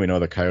superior team. We know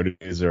the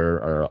Coyotes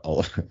are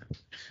I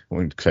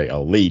wouldn't say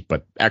elite,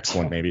 but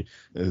excellent maybe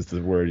is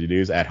the word you'd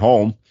use at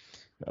home,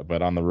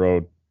 but on the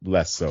road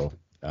less so.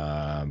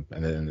 And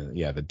then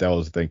the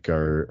Devils I think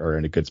are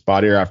in a good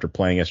spot here after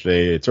playing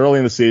yesterday. It's early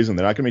in the season.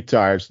 They're not going to be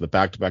tired, so the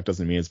back-to-back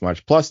doesn't mean as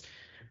much. Plus,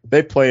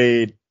 they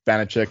played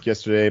Vanacek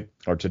yesterday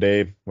or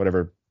today,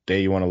 whatever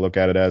day you want to look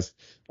at it as.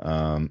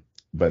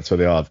 But so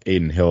they'll have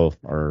Aiden Hill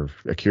or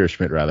Akira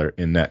Schmidt rather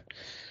in net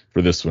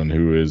for this one,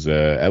 who is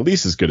at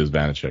least as good as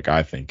Vanacek,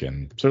 I think,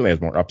 and certainly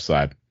has more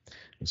upside.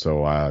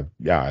 So I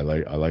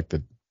like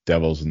the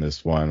Devils in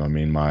this one. I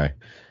mean, my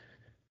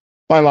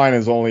line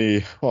is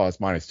only it's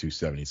minus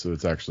 270, so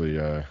it's actually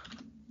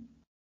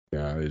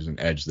there's an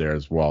edge there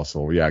as well.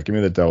 So yeah, give me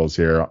the Devils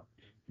here.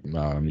 You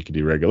can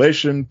do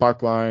regulation,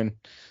 puck line.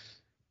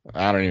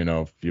 I don't even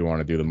know if you want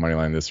to do the money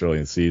line this early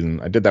in the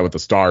season. I did that with the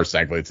Stars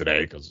thankfully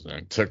today because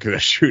it took a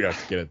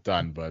shootout to get it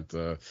done, but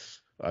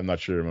I'm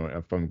not sure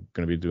if I'm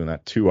going to be doing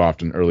that too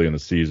often early in the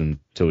season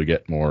until we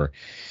get more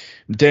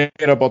data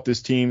about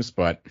these teams.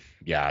 But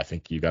yeah, I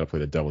think you got to play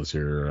the Devils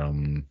here.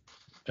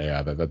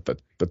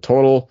 The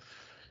total,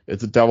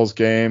 it's a Devils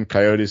game.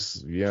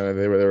 Coyotes,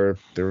 they were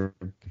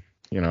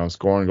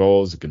scoring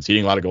goals,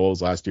 conceding a lot of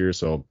goals last year.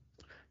 So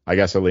I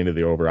guess I lean to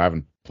the over. I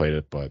haven't played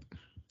it, but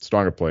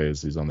stronger play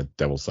is on the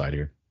Devils side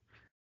here.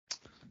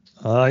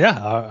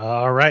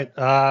 All right.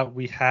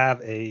 We have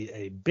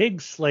a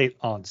big slate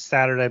on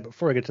Saturday.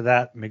 Before we get to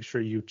that, make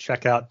sure you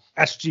check out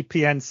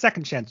SGPN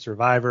Second Chance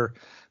Survivor.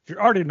 If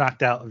you're already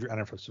knocked out of your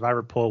NFL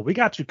Survivor pool, we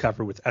got you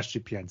covered with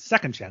SGPN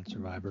Second Chance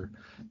Survivor,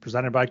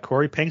 presented by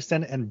Corey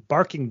Pinkston and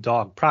Barking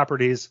Dog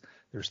Properties.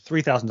 There's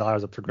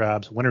 $3,000 up for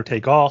grabs. Winner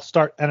take all.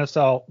 Start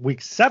NSL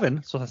Week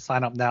 7. So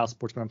sign up now,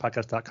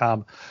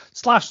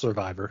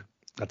 sportsgamblingpodcast.com/survivor.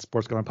 That's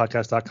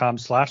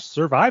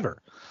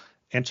sportsgamblingpodcast.com/survivor.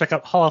 And check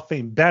out Hall of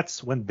Fame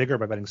Bets. Win bigger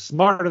by betting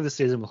smarter this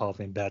season with Hall of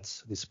Fame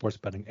Bets, the sports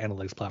betting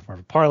analytics platform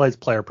for parlays,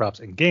 player props,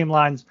 and game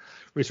lines.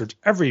 Research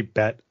every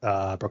bet,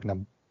 broken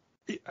down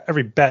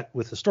every bet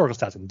with historical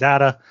stats and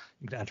data.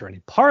 You can enter any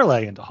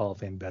parlay into Hall of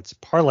Fame Bets.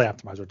 Parlay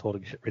optimizer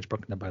total hit rates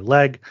broken down by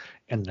leg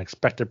and an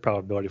expected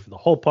probability for the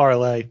whole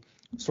parlay.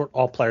 Sort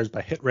all players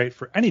by hit rate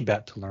for any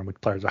bet to learn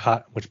which players are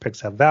hot, which picks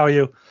have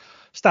value.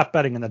 Stop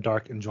betting in the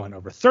dark and join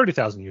over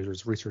 30,000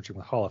 users researching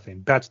with Hall of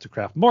Fame Bets to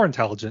craft more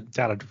intelligent,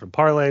 data-driven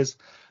parlays.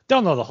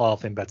 Download the Hall of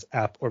Fame Bets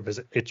app or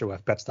visit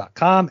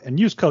hofbets.com and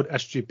use code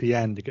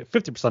SGPN to get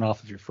 50%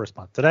 off of your first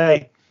month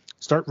today.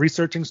 Start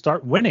researching,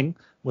 start winning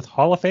with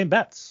Hall of Fame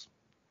Bets.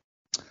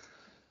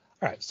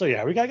 All right, so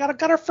yeah, we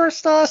got our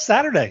first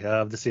Saturday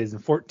of the season,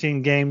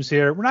 14 games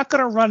here. We're not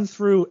going to run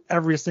through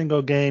every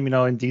single game,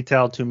 in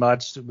detail too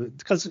much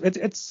because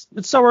it's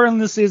so early in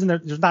the season.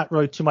 There's not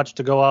really too much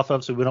to go off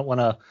of, so we don't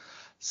want to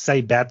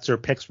say bets or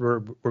picks we're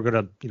going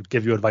to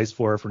give you advice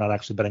for if we're not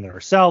actually betting it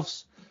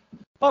ourselves.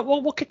 But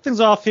we'll kick things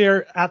off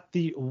here at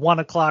the 1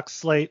 o'clock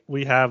slate.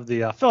 We have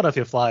the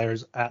Philadelphia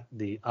Flyers at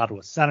the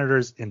Ottawa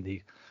Senators in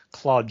the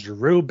Claude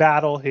Giroux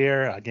battle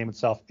here. Game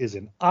itself is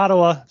in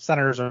Ottawa.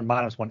 Senators are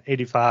minus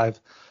 185.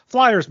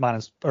 Flyers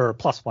plus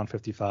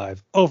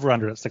 155. Over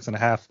under at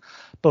 6.5.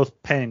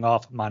 Both paying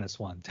off minus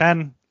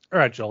 110. All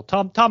right, Joel.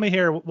 Tell me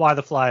here why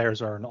the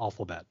Flyers are an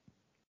awful bet.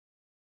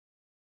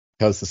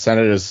 Because the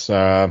Senators,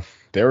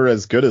 they were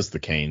as good as the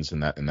Canes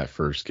in that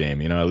first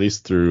game. At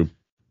least through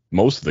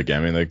most of the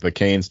game. I mean, like the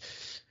Canes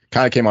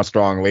kind of came on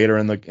strong later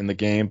in the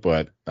game,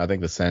 but I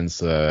think the Sens,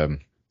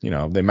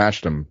 they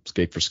matched them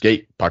skate for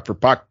skate, puck for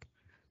puck,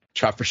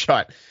 shot for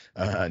shot,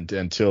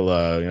 until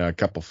a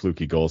couple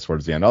fluky goals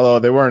towards the end. Although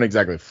they weren't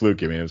exactly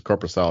fluky. I mean, it was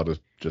Corpusalo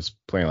just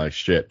playing like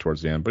shit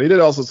towards the end, but he did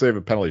also save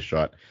a penalty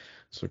shot,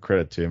 so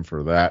credit to him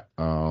for that.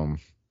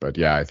 But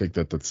yeah, I think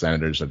that the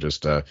Senators are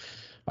just an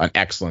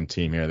excellent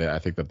team here. I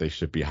think that they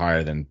should be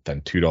higher than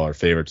 $2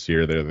 favorites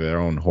here. They're their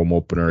own home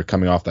opener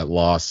coming off that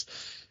loss.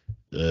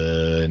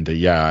 I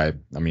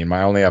mean,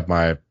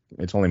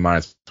 it's only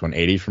minus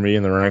 180 for me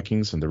in the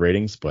rankings and the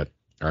ratings, but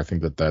I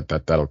think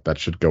that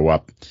should go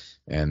up,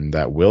 and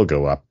that will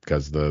go up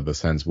because the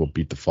Sens will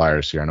beat the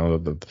Flyers here. I know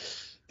that the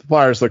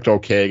Flyers looked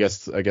okay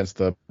against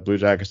the Blue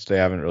Jackets today.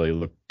 I haven't really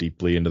looked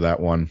deeply into that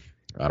one.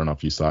 I don't know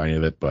if you saw any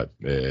of it, but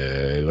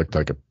it looked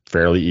like a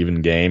fairly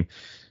even game.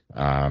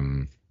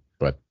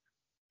 But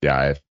yeah,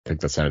 I think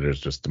the Senators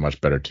just a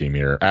much better team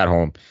here at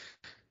home.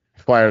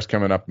 Flyers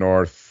coming up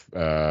north.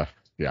 It's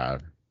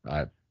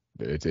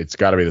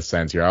got to be the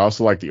Sens here. I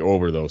also like the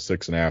over though,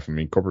 6.5. I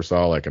mean,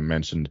 Corpusalo, like I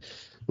mentioned,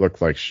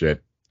 looked like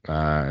shit,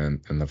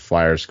 and the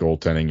Flyers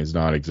goaltending is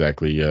not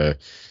exactly.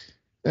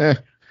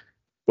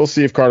 We'll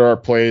see if Carter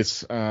Hart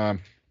plays.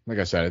 Like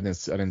I said, I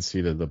didn't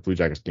see the Blue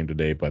Jackets game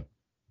today, but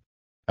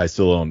I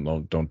still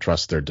don't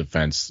trust their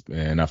defense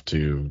enough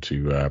to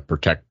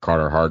protect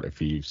Carter Hart if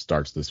he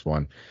starts this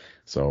one.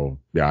 So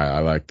yeah, I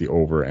like the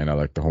over, and I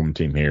like the home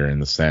team here in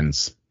the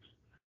Sens.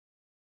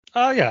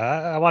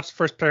 I watched the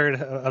first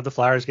period of the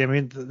Flyers game. I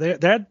mean, they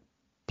had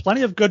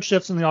plenty of good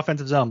shifts in the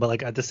offensive zone, but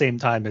like at the same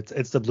time,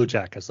 it's the Blue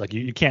Jackets. Like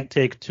you can't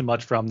take too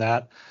much from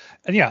that.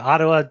 And yeah,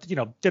 Ottawa,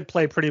 did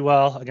play pretty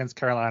well against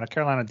Carolina.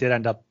 Carolina did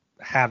end up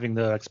having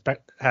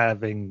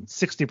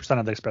 60%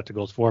 of the expected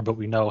goals for, but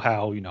we know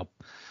how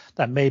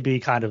that may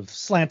be kind of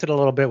slanted a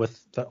little bit with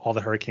all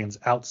the Hurricanes'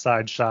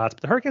 outside shots.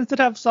 But the Hurricanes did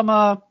have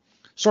some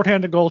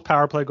shorthanded goals,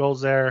 power play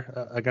goals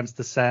there against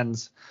the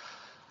Sens.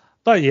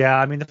 But yeah,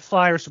 I mean, the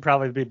Flyers should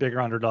probably be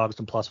bigger underdogs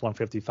than plus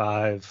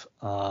 155.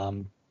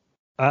 I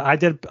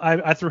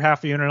threw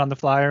half a unit on the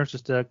Flyers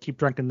just to keep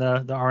drinking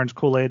the orange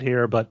Kool-Aid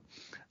here, but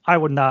I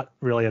would not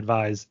really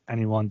advise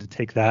anyone to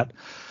take that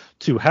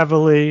too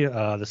heavily.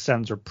 The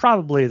Sens are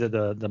probably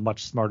the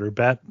much smarter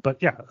bet. But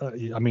yeah,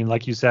 I mean,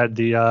 like you said,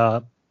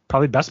 the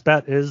probably best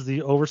bet is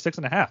the over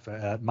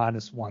 6.5 at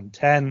minus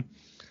 110.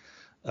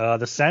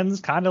 The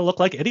Sens kind of look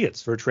like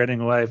idiots for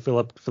trading away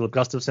Philip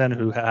Gustafsson,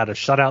 who had a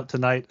shutout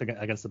tonight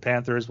against the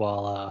Panthers,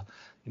 while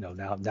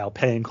now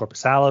paying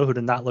Korpisalo, who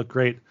did not look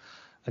great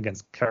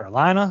against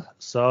Carolina.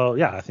 So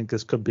yeah, I think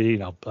this could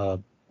be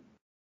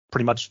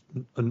pretty much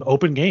an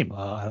open game,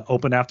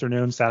 open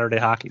afternoon Saturday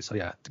hockey. So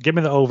yeah, give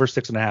me the over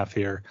 6.5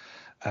 here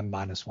at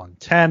minus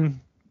 110.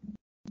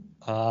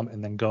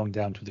 And then going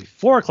down to the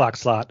 4:00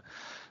 slot,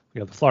 we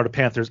have the Florida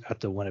Panthers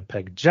at the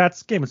Winnipeg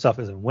Jets. Game itself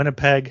is in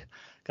Winnipeg.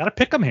 Got to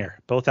pick them here,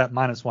 both at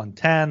minus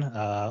 110.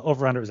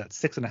 Over under is at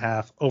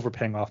 6.5. Over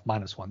paying off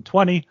minus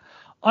 120.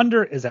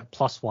 Under is at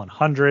plus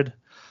 100.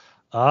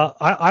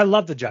 I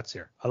love the Jets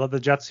here. I love the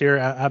Jets here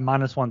at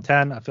minus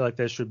 110. I feel like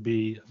they should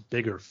be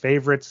bigger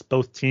favorites.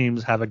 Both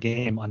teams have a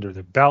game under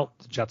their belt.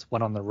 The Jets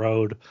went on the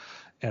road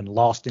and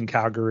lost in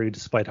Calgary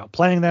despite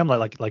outplaying them,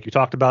 like you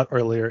talked about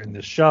earlier in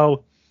this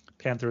show.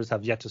 Panthers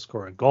have yet to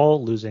score a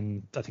goal,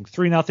 losing I think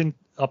 3-0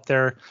 up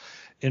there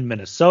in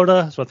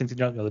Minnesota. So I think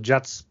the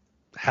Jets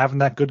having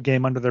that good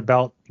game under their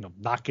belt,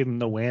 not getting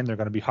the win, they're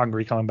going to be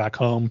hungry coming back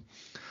home.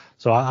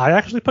 So I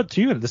actually put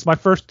 2 unit. This is my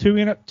first 2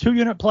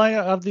 unit play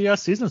of the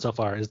season so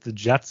far. Is the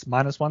Jets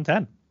minus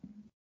 110.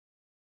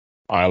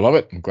 I love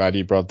it. I'm glad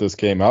you brought this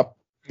game up.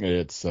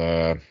 It's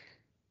I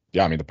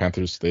mean the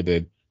Panthers they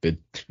didn't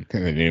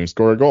even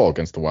score a goal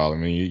against the Wild. I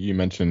mean you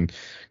mentioned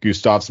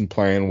Gustafsson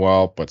playing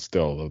well, but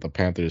still the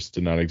Panthers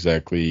did not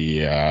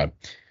exactly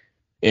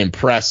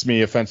impress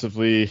me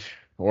offensively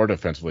or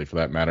defensively for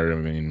that matter. I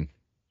mean,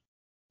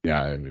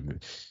 yeah.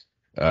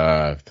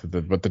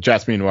 But the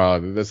Jets,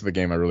 meanwhile, this is the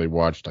game I really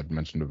watched. I've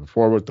mentioned it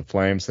before with the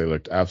Flames. They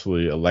looked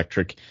absolutely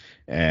electric,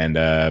 and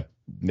then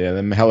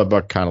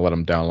Hellebuck kind of let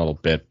them down a little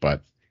bit,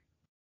 but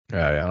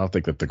I don't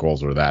think that the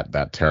goals were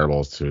that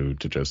terrible to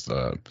just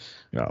throw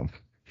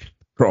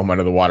them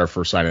under the water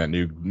for signing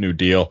that new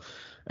deal.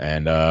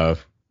 And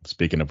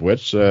speaking of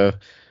which,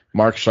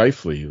 Mark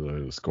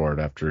Scheifele scored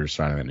after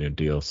signing that new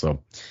deal.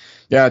 So.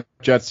 Yeah,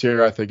 Jets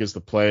here, I think, is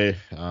the play.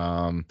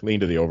 Lean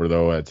to the over,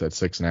 though, at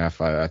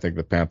 6.5. I think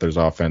the Panthers'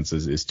 offense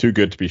is too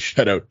good to be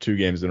shut out 2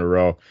 games in a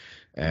row.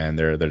 And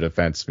their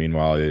defense,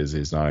 meanwhile,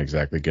 is not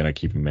exactly going to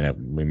keep them in it.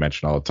 We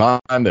mentioned all the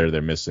time.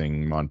 They're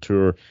missing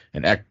Montour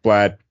and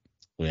Ekblad.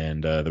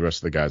 And the rest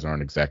of the guys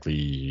aren't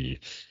exactly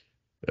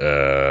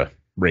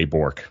Ray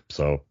Bork.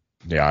 So,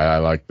 yeah, I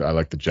like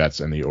the Jets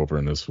and the over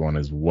in this one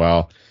as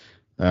well.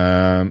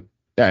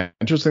 Yeah,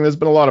 interesting. There's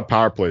been a lot of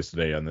power plays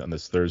today on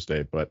this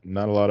Thursday, but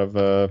not a lot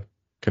of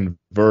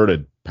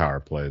converted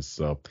power plays.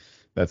 So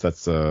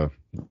that's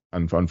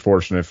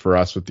unfortunate for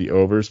us with the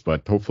overs,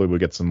 but hopefully we'll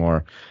get some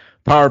more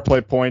power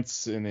play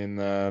points in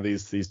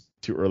these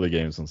 2 early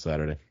games on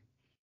Saturday.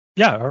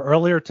 Yeah,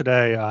 earlier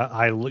today,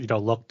 I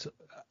looked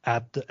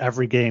at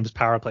every game's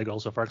power play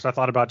goals so far because I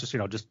thought about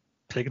just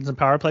taking some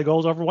power play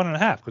goals over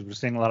 1.5 because we're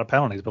seeing a lot of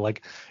penalties, but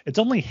like it's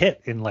only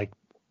hit in like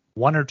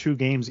one or two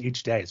games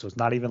each day, so it's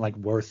not even like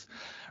worth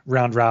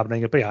round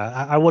robining it. But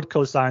yeah, I would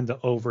co-sign the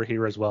over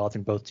here as well. I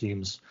think both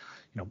teams,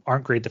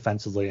 aren't great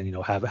defensively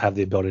and have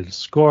the ability to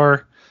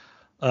score.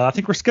 I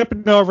think we're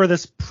skipping over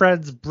this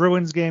Preds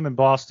Bruins game in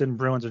Boston.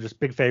 Bruins are just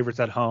big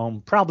favorites at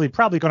home. Probably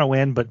going to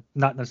win, but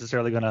not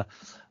necessarily going to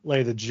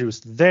lay the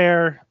juice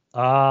there.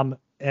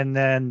 And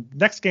then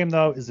next game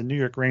though is the New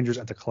York Rangers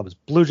at the Columbus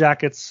Blue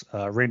Jackets.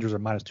 Rangers are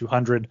minus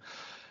 200.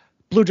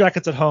 Blue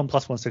Jackets at home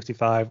plus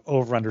 165.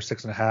 Over under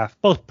 6.5.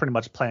 Both pretty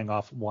much playing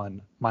off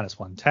one minus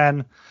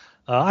 110.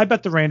 I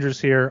bet the Rangers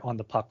here on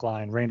the puck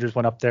line. Rangers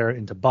went up there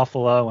into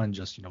Buffalo and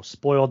just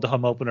spoiled the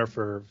home opener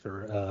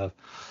for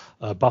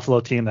a Buffalo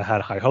team that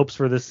had high hopes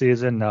for this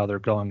season. Now they're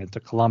going into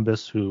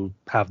Columbus, who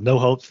have no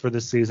hopes for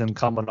this season,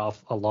 coming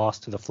off a loss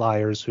to the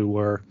Flyers, who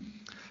were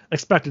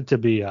expected to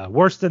be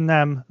worse than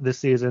them this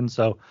season.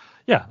 So,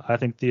 yeah, I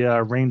think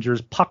the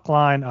Rangers puck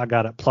line, I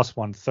got it plus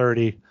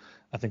 130.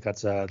 I think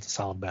it's a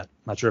solid bet.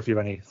 Not sure if you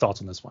have any thoughts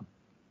on this one.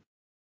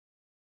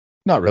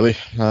 Not really.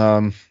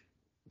 I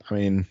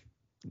mean,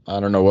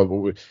 I don't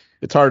know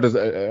it's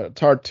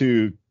hard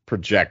to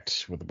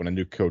project when a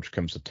new coach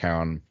comes to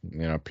town.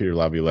 Peter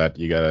Laviolette,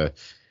 you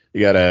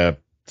gotta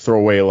throw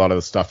away a lot of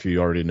the stuff you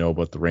already know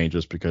about the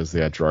Rangers because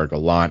they had Gerard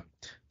Gallant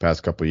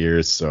past couple of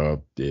years.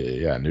 So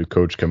yeah, new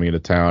coach coming into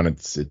town.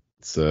 It's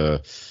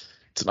an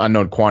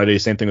unknown quantity.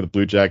 Same thing with the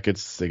Blue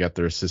Jackets. They got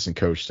their assistant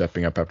coach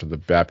stepping up after the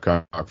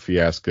Babcock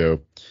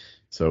fiasco.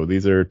 So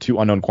these are two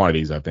unknown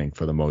quantities, I think,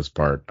 for the most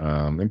part.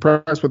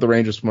 Impressed with the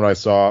Rangers from what I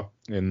saw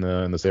in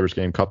the Sabres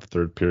game. Caught the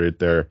third period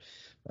there.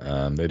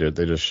 They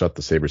just shut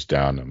the Sabres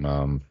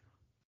down.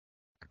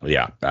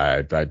 Yeah,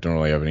 I don't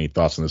really have any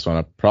thoughts on this one.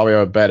 I probably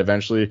have a bet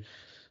eventually,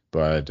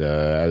 but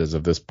as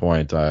of this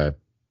point, I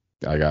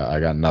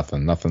got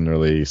nothing. Nothing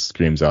really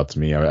screams out to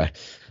me.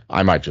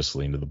 I might just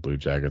lean to the Blue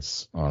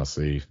Jackets,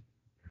 honestly.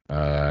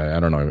 I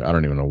don't know. I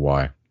don't even know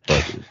why.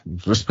 But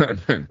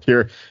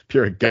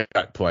pure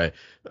gut play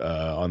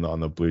on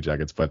the Blue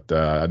Jackets. But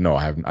no,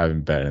 I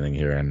haven't bet anything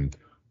here, and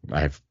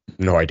I have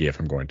no idea if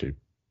I'm going to.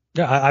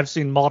 Yeah, I've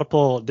seen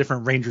multiple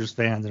different Rangers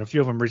fans, and a few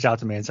of them reached out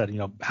to me and said,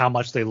 how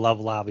much they love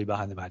Lavi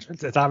behind the bench.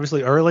 It's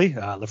obviously early.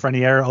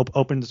 Lafreniere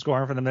opened the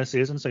scoring for them this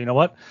season, so you know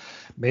what?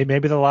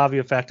 Maybe the Lavi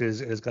effect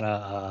is going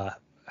to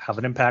have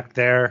an impact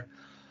there.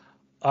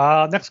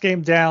 Next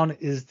game down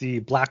is the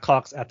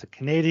Blackhawks at the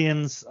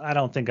Canadians. I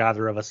don't think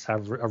either of us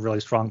have a really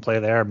strong play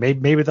there.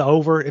 Maybe the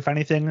over, if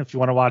anything, if you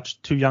want to watch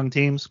two young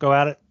teams go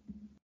at it.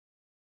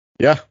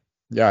 Yeah,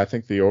 I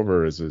think the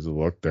over is a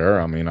look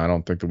there. I mean, I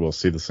don't think that we'll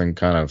see the same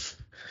kind of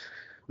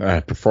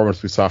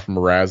performance we saw from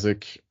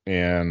Mrazek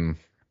and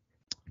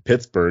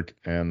Pittsburgh.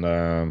 And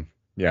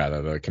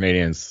the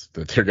Canadians,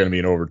 that they're going to be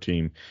an over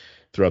team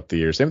throughout the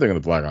year. Same thing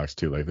with the Blackhawks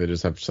too. Like they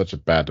just have such a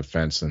bad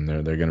defense, and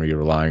they're going to be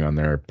relying on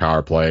their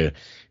power play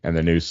and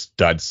the new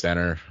stud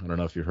center. I don't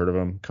know if you've heard of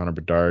him, Connor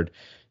Bedard.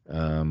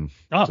 Bedard. I'm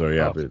going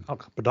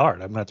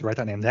to have to write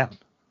that name down.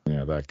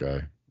 Yeah, that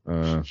guy.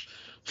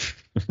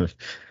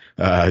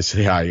 So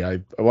yeah,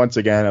 I once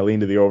again I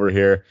lean to the over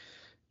here.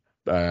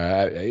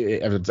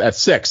 At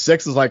 6.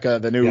 6 is like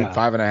the new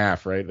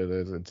 5.5,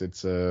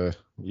 right?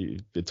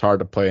 It's hard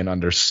to play an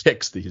under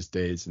 6 these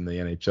days in the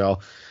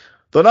NHL.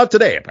 Though not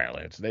today,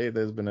 apparently. Today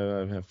there's been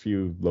a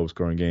few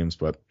low-scoring games,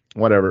 but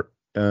whatever.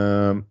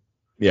 I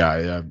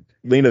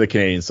lean to the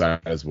Canadian side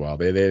as well.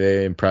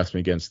 They impressed me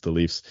against the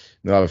Leafs.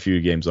 They'll have a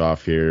few games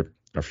off here,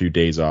 or a few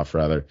days off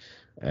rather.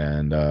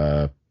 And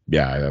I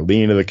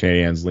lean to the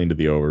Canadians, lean to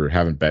the over.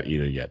 Haven't bet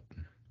either yet.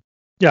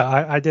 Yeah,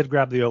 I did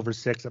grab the over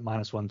 6 at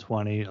minus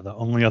 120. The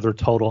only other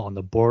total on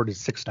the board is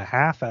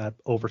 6.5 at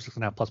over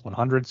 6.5 plus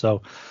 100.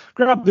 So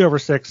grab the over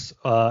 6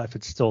 if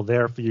it's still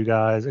there for you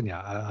guys. And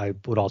yeah, I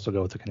would also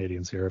go with the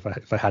Canadians here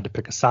if I had to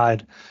pick a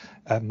side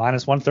at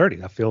minus 130.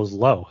 That feels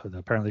low. And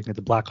apparently you can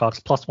get the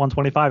Blackhawks plus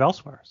 125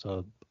 elsewhere.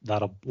 So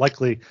that'll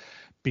likely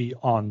be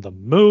on the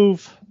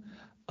move.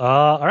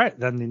 All right,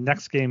 then the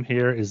next game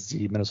here is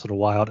the Minnesota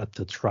Wild at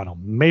the Toronto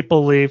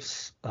Maple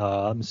Leafs.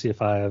 Let me see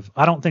if I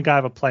don't think I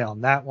have a play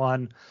on that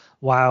one.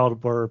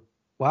 Wild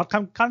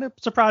kind of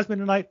surprised me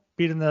tonight,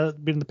 beating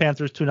the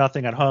Panthers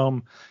 2-0 at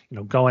home.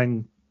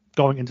 Going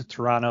into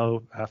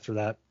Toronto after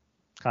that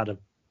kind of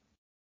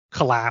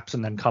collapse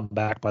and then come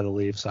back by the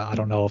Leafs. I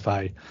don't know if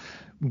I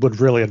would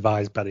really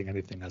advise betting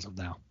anything as of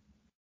now.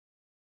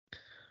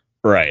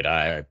 Right,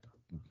 I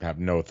have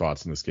no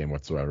thoughts in this game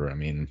whatsoever. I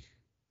mean,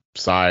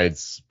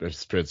 sides,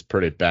 it's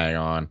pretty bang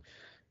on.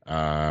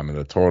 And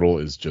the total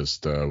is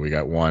just we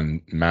got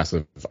one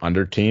massive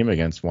under team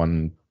against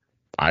one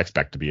I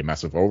expect to be a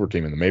massive over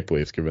team in the Maple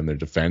Leafs, given their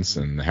defense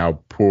and how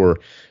poor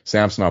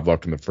Samsonov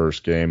looked in the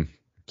first game.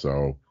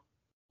 So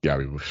yeah,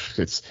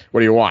 it's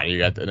what do you want? You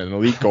got an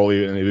elite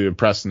goalie and he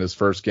impressed in his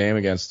first game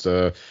against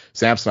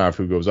Samsonov,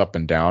 who goes up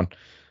and down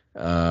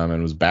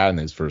and was bad in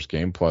his first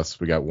game. Plus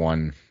we got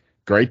one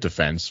great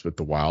defense with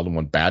the Wild and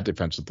one bad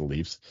defense with the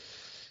Leafs.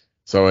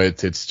 So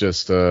it's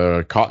just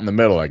caught in the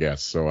middle, I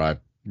guess. So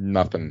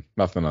nothing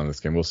on this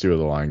game. We'll see where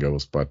the line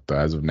goes, but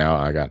as of now,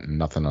 I got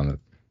nothing on it.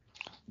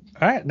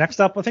 All right, next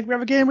up, I think we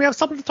have a game. We have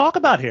something to talk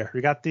about here. We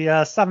got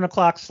the 7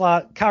 o'clock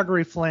slot,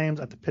 Calgary Flames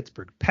at the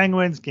Pittsburgh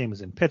Penguins. Game is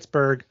in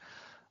Pittsburgh.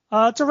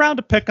 It's around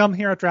to pick 'em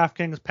here at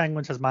DraftKings.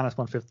 Penguins has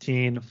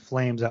 -115,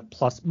 Flames at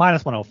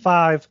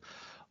 -105.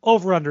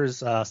 Over-under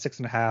is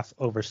 6.5,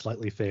 over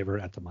slightly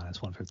favored at the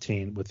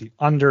 -115, with the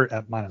under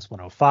at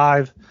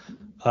 -105.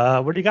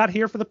 What do you got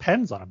here for the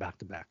Pens on a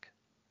back-to-back?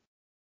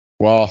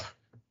 Well,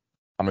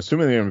 I'm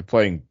assuming they're going to be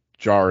playing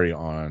Jari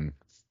on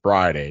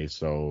Friday,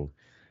 so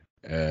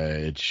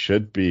it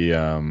should be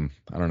I don't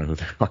know who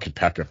their fucking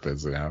backup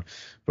is now,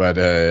 but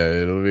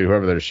it'll be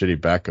whoever their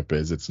shitty backup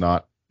is. It's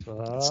not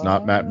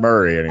Matt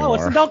Murray anymore. Oh,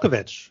 it's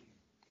Nedeljkovic.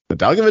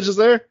 Nedeljkovic is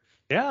there?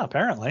 Yeah,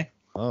 apparently.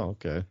 Oh,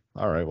 okay.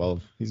 All right.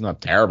 Well, he's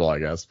not terrible, I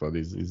guess, but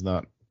he's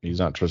not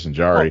Tristan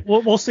Jari.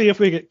 Well, we'll see if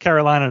we get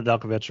Carolina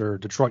Nedeljkovic or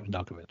Detroit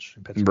Nedeljkovic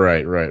in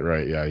Pittsburgh.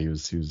 Right. Yeah, he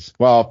was.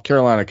 Well,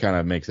 Carolina kind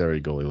of makes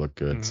every goalie look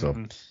good.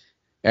 Mm-hmm. So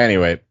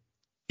anyway,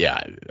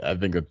 yeah, I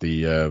think that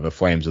the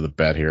Flames are the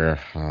bet here.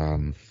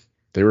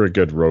 They were a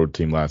good road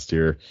team last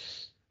year,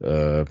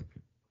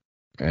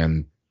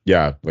 and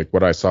yeah, like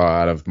what I saw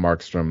out of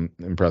Markstrom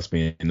impressed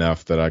me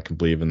enough that I can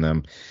believe in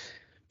them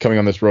coming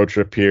on this road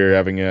trip here,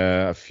 having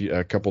a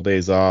couple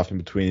days off in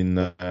between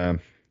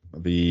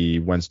the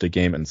Wednesday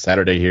game and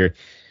Saturday here.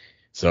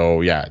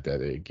 So yeah,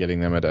 getting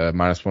them at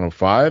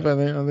 -105, I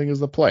think is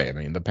the play. I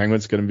mean, the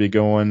Penguins going to be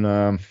going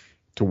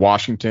to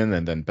Washington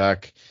and then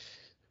back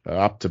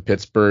up to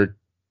Pittsburgh.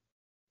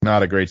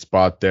 Not a great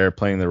spot there,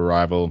 playing their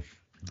rival.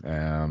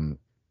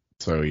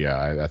 So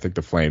yeah, I think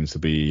the Flames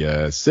will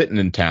be sitting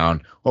in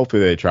town.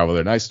 Hopefully they travel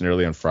there nice and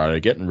early on Friday,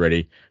 getting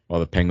ready while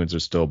the Penguins are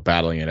still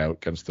battling it out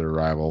against their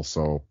rival.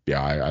 So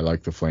yeah, I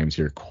like the Flames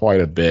here quite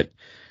a bit.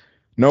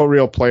 No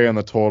real play on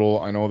the total.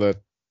 I know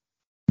that.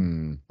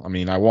 I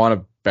mean, I want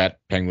to bet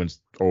Penguins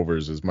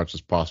overs as much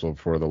as possible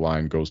before the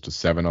line goes to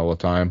 7 all the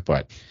time.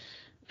 But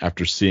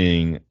after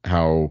seeing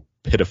how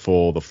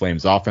pitiful the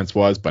Flames offense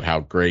was, but how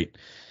great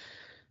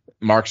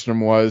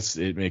Markstrom was,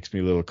 it makes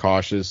me a little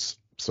cautious.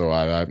 So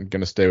I'm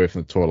going to stay away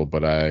from the total,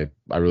 but I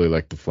really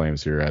like the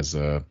Flames here as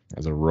a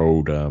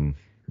road.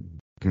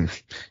 You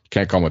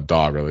can't call them a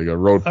dog, really. A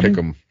road pick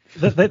 'em.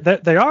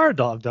 They are a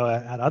dog, though,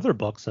 at other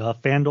books.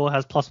 FanDuel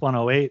has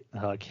 +108.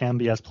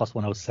 Canby has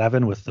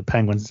 +107 with the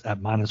Penguins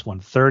at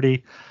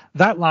 -130.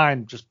 That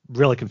line just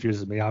really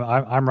confuses me.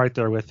 I'm right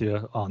there with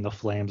you on the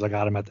Flames. I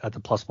got them at the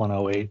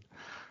 +108.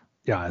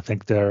 Yeah, I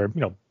think they're,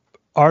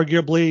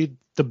 arguably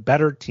the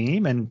better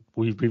team, and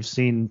we've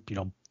seen,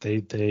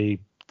 they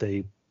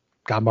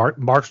got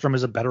Markstrom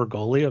is a better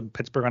goalie of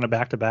Pittsburgh on a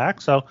back-to-back.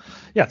 So,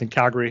 yeah, I think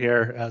Calgary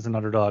here as an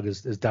underdog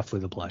is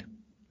definitely the play.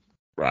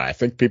 Right. I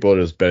think people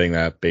are just betting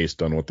that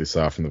based on what they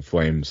saw from the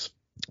Flames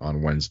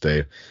on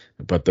Wednesday,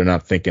 but they're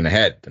not thinking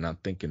ahead. They're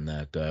not thinking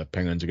that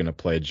Penguins are going to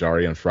play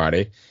Jari on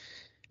Friday,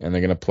 and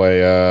they're going to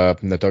play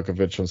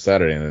Nedeljkovic on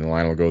Saturday, and then the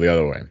line will go the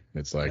other way.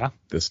 It's like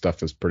This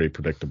stuff is pretty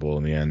predictable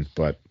in the end,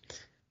 but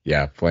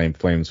yeah,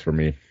 Flames for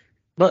me.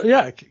 But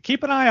yeah,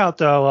 keep an eye out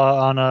though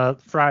on a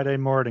Friday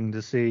morning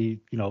to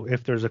see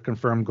if there's a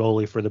confirmed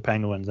goalie for the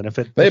Penguins, and if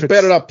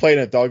better not play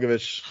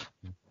Nedeljkovic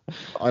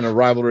on a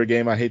rivalry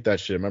game. I hate that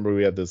shit. Remember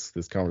we had this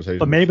conversation.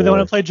 But maybe they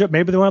want to play.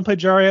 Maybe they want to play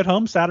Jari at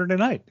home Saturday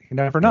night. You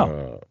never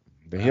know.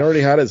 He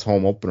already had his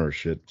home opener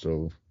shit.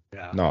 So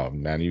no,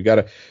 man, you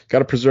gotta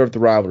preserve the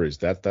rivalries.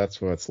 That's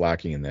what's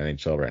lacking in the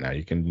NHL right now.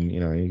 You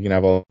can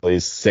have all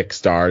these sick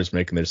stars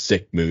making their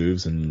sick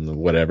moves and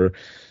whatever.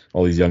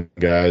 All these young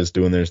guys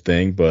doing their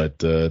thing,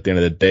 but at the end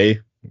of the day,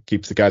 it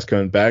keeps the guys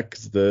coming back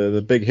 'cause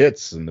the big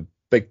hits and the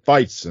big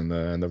fights and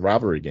the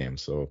rivalry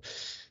games. So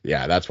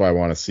yeah, that's why I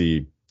want to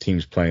see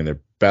teams playing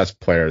their best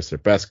players, their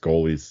best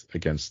goalies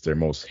against their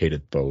most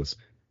hated foes.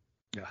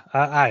 Yeah,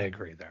 I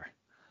agree there.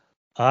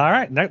 All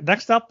right,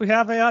 next up we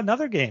have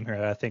another game here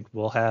that I think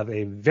we'll have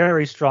a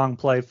very strong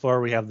play for.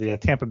 We have the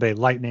Tampa Bay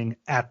Lightning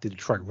at the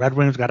Detroit Red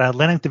Wings. We've got an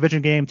Atlantic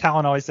Division game.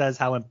 Talon always says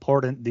how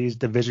important these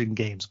division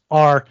games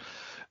are.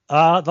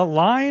 The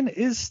line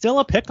is still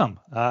a pick'em.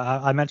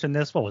 I mentioned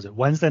this. What was it?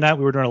 Wednesday night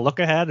we were doing a look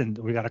ahead, and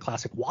we got a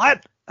classic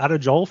what out of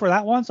Joel for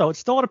that one. So it's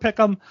still at a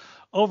pick'em.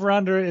 Over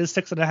under is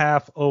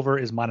 6.5. Over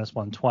is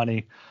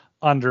 -120.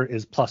 Under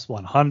is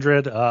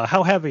 +100.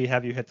 How heavy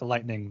have you hit the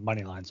Lightning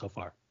money line so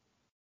far?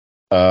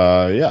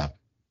 Yeah,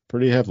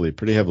 pretty heavily.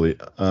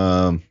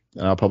 And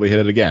I'll probably hit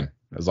it again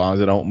as long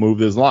as I don't move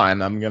this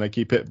line. I'm gonna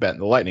keep betting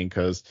the Lightning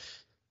because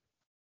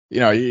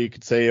you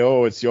could say,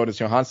 oh, it's Jonas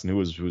Johansson who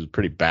was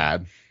pretty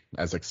bad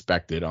as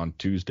expected on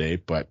Tuesday,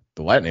 but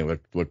the Lightning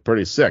look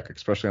pretty sick,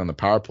 especially on the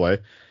power play.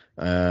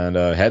 And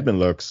Hedman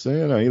looks,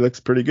 he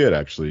looks pretty good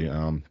actually,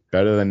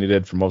 better than he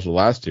did for most of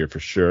last year for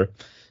sure.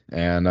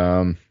 And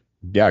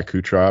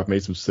Kucherov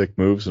made some sick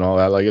moves and all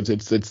that. Like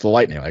it's the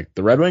Lightning. Like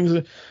the Red Wings,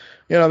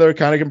 they're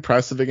kind of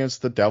impressive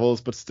against the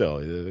Devils, but still,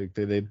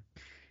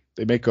 they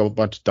they make a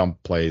bunch of dumb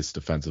plays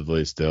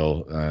defensively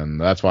still, and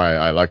that's why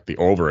I like the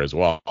over as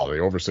well. The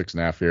over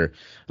 6.5 here.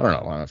 I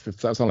don't know if it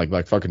sounds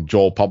like fucking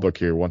Joel Public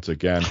here once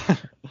again,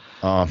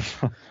 um,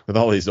 with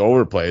all these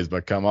overplays.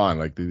 But come on,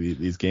 like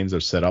these games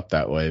are set up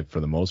that way for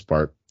the most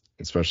part,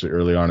 especially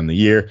early on in the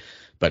year.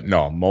 But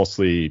no,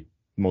 mostly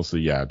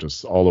yeah,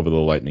 just all over the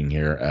Lightning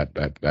here at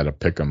a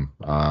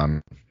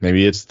pick'em.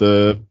 Maybe it's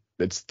the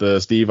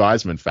Steve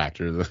Eisman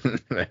factor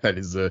that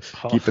is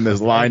keeping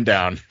this line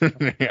down.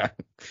 Yeah.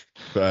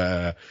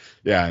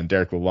 Yeah, and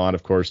Derek Lalonde,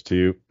 of course,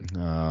 too.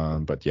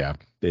 But yeah,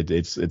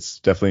 it's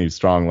definitely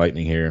strong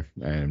Lightning here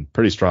and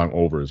pretty strong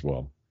over as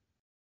well.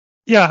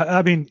 Yeah,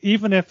 I mean,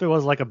 even if it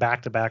was like a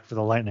back-to-back for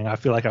the Lightning, I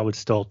feel like I would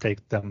still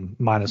take them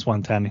minus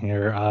 110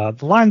 here.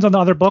 The lines on the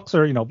other books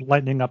are,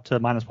 Lightning up to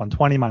minus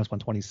 120, minus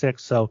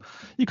 126. So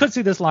you could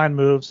see this line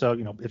move. So,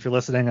 if you're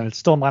listening and it's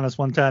still minus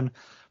 110,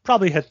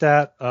 probably hit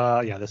that.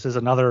 Yeah, this is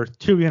another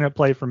 2-unit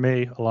play for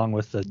me, along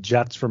with the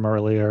Jets from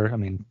earlier. I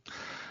mean,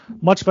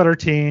 much better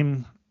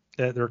team.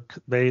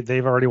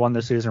 They've already won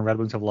this season. Red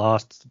Wings have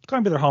lost. It's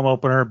going to be their home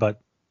opener,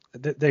 but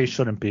they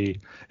shouldn't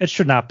be. It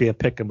should not be a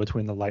pick in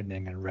between the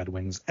Lightning and Red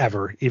Wings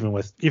ever, even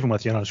with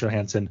Jonas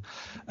Johansson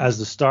as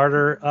the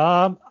starter.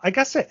 I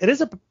guess it is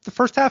the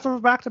first half of a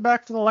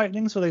back-to-back for the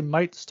Lightning, so they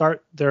might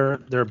start their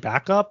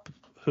backup,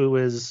 who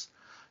is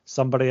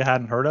somebody I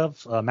hadn't heard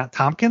of, Matt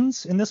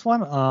Tompkins in this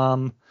one.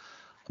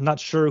 I'm not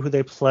sure who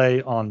they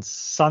play on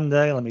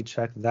Sunday. Let me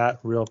check that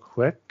real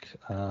quick.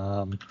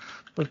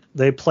 But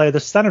they play the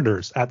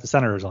Senators at the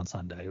Senators on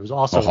Sunday. It was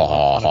also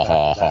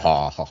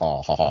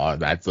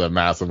that's a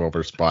massive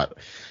over spot.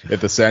 If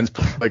the Sens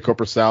play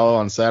Corpusalo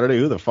on Saturday,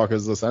 who the fuck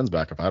is the Sens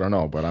backup? I don't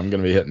know, but I'm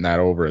gonna be hitting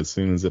that over as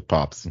soon as it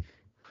pops.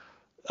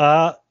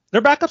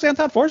 Their backup's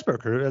Anton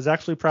Forsberg, who is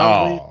actually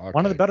probably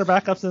one of the better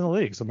backups in the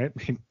league. So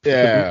maybe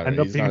end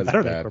up being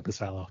better than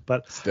Corpusalo.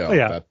 But still,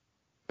 yeah,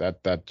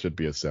 that should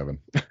be a 7.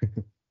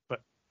 But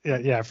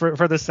yeah, for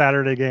the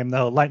Saturday game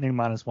though, Lightning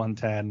minus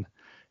 110.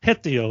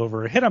 Hit the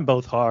over, hit them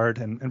both hard,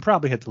 and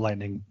probably hit the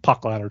Lightning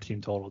puck ladder team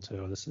total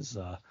too. This is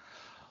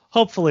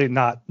hopefully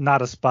not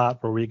a spot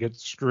where we get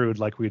screwed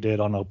like we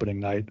did on opening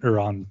night or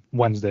on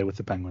Wednesday with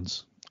the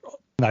Penguins.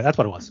 No, that's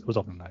what it was. It was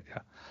opening night, yeah.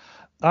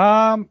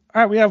 All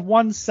right, we have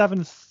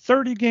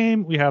 7:30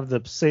 game. We have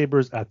the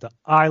Sabres at the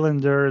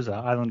Islanders.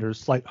 Islanders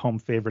slight home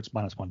favorites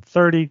minus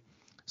 130.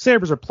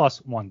 Sabres are plus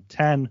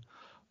 110.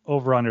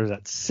 Over-unders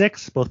at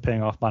 6, both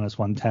paying off minus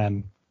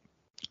 110.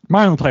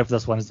 My only play for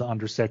this one is the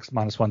under 6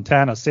 minus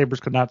 110. Sabres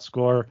could not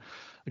score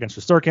against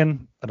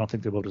Shesterkin. I don't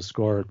think they'll be able to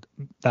score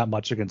that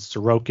much against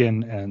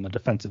Sorokin and the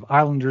defensive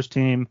Islanders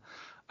team.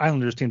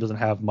 Islanders team doesn't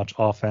have much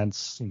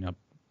offense.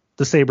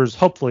 The Sabres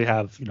hopefully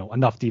have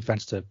enough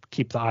defense to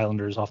keep the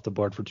Islanders off the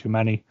board for too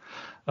many.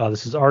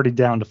 This is already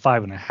down to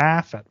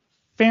 5.5 at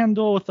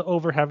FanDuel with the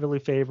over heavily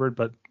favored,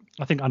 but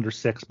I think under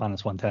 6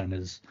 minus 110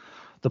 is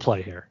the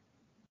play here.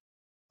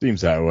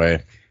 Seems that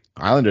way.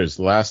 Islanders,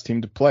 the last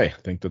team to play.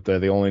 I think that they're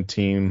the only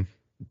team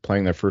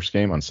playing their first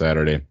game on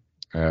Saturday.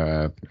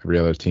 Every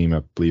other team,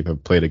 I believe,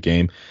 have played a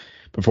game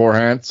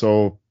beforehand.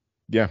 So,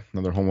 yeah,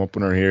 another home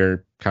opener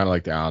here. Kind of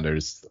like the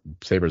Islanders.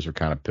 Sabres were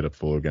kind of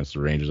pitiful against the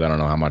Rangers. I don't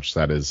know how much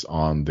that is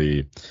on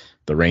the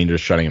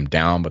Rangers shutting them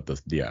down, but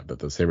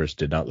the Sabres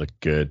did not look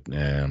good.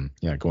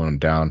 Going them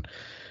down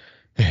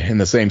in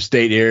the same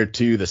state here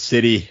to the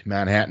city,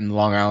 Manhattan,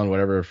 Long Island,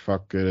 whatever the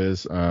fuck it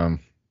is.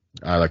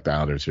 I like the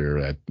Islanders here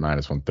at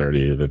minus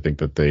 130. I think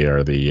that they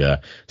are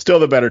still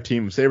the better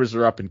team. Sabres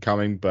are up and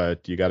coming,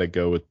 but you got to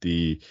go with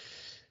the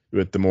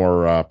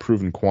more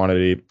proven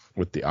quantity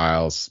with the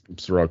Isles.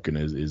 Sorokin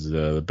is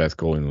the best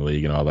goalie in the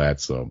league and all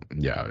that. So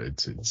yeah,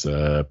 it's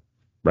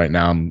right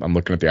now I'm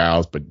looking at the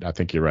Isles, but I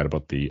think you're right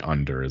about the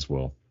under as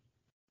well.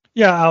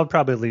 Yeah, I would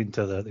probably lean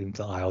to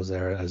the Isles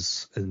there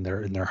as in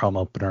their home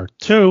opener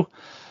too.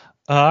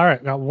 All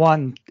right, got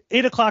one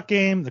 8:00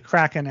 game, the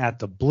Kraken at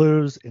the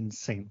Blues in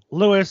St.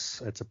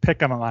 Louis. It's a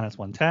pick. I'm at minus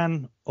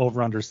 110,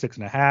 over under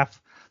 6.5.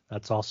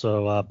 That's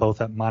also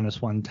both at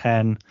minus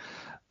 110.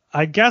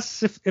 I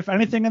guess if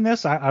anything in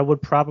this, I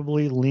would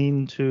probably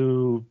lean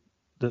to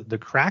the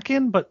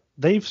Kraken, but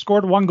they've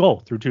scored 1 goal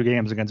through 2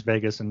 games against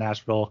Vegas and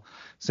Nashville.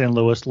 St.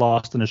 Louis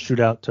lost in a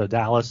shootout to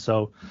Dallas,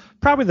 so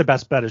probably the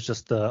best bet is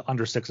just the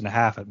under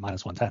 6.5 at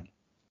minus 110.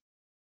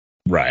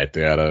 Right,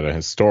 they had a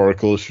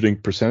historical scoring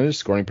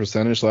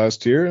percentage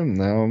last year, and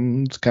now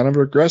it's kind of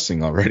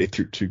regressing already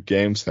through 2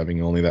 games,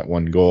 having only that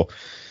 1 goal.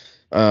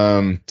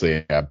 So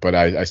yeah, but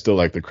I still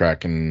like the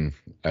Kraken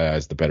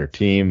as the better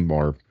team,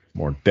 more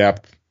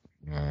depth,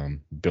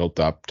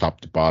 built up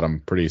top to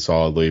bottom pretty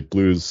solidly.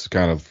 Blues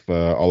kind of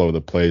all over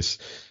the place.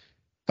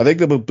 I think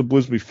the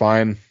Blues will be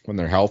fine when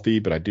they're healthy,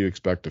 but I do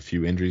expect a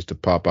few injuries to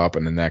pop up,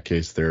 and in that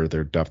case, their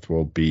depth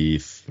will be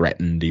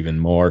threatened even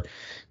more.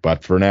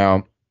 But for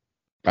now,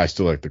 I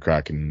still like the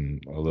Kraken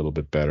a little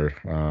bit better.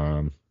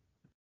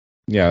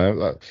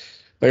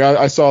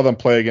 I saw them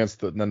play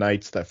against the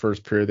Knights that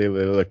first period. They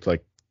looked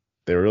like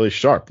they were really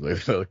sharp. They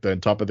looked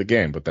on top of the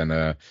game. But then,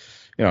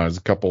 there's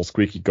a couple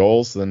squeaky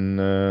goals. Then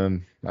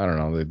I don't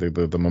know.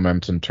 The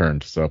momentum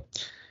turned. So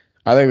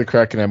I think the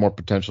Kraken had more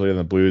potential than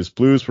the Blues.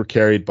 Blues were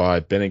carried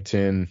by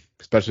Bennington,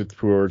 especially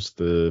towards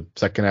the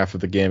second half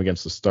of the game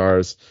against the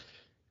Stars.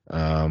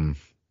 Um,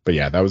 but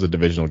yeah, that was a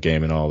divisional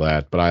game and all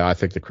that. But I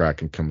think the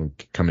Kraken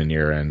come in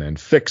here and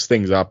fix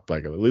things up.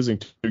 Like losing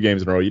 2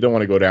 games in a row, you don't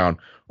want to go down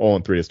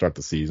 0-3 to start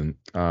the season.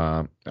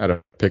 At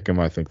a pick 'em,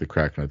 I think the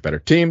Kraken are a better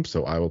team,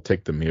 so I will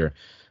take them here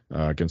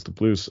against the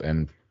Blues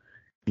and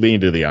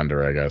lean to the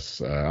under, I guess.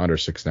 Under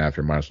 6.5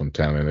 or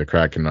 -110. I mean, the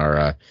Kraken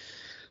are,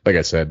 like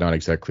I said, not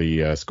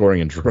exactly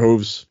scoring in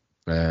droves,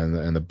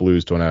 and the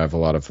Blues don't have a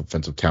lot of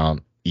offensive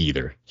talent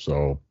either.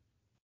 So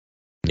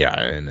yeah,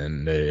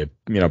 and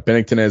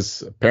Bennington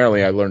is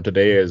apparently, I learned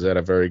today, is at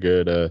a very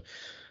good.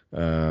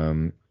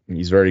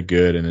 He's very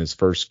good in his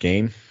first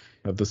game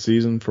of the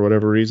season for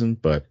whatever reason,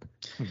 but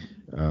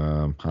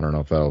I don't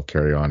know if that'll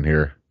carry on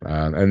here.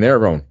 And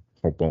their own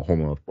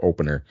home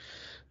opener,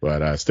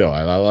 but still,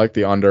 I like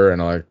the under and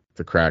I like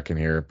the Kraken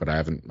here, but I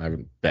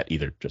haven't bet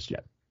either just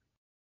yet.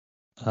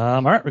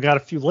 All right, we got a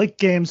few late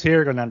games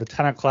here going down to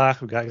 10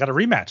 o'clock. We got a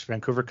rematch.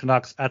 Vancouver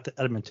Canucks at the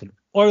Edmonton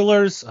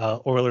Oilers.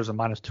 Oilers are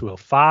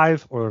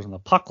 -205. Oilers on the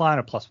puck line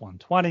are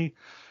 +120.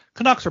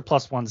 Canucks are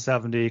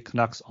 +170.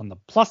 Canucks on the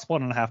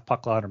 +1.5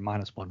 puck line are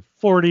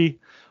 -140.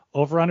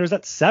 Over-unders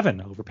at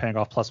 7. Over paying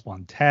off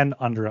 +110.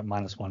 Under at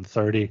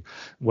 -130.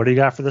 What do you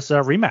got for this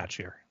rematch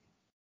here?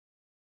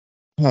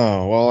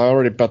 Oh, well, I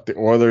already bet the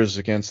Oilers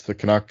against the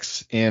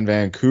Canucks and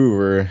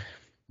Vancouver.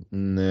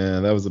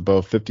 Nah, that was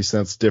about 50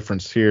 cents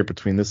difference here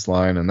between this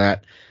line and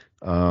that.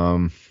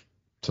 So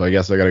I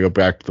guess I got to go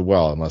back to the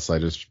well, unless I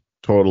just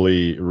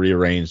totally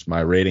rearranged my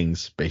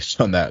ratings based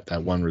on that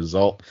one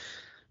result,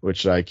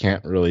 which I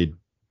can't really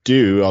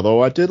do.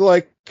 Although I did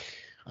like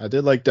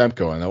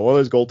Demko and the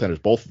Oilers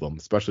goaltenders, both of them,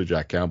 especially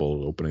Jack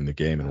Campbell opening the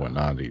game and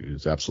whatnot. He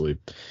was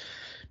absolutely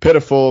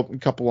pitiful. A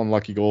couple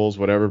unlucky goals,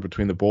 whatever,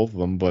 between the both of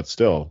them, but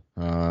still,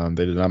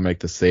 they did not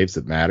make the saves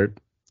that mattered.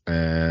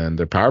 And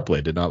their power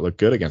play did not look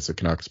good against the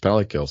Canucks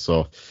penalty kill.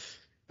 So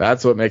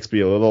that's what makes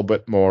me a little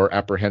bit more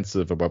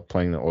apprehensive about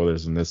playing the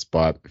Oilers in this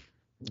spot.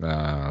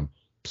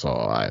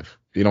 So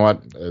you know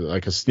what,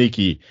 like a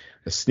sneaky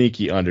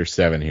under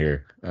 7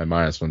 here at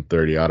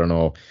 -130. I don't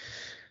know.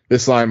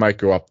 This line might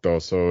go up though,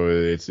 so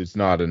it's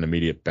not an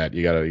immediate bet.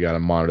 You gotta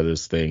monitor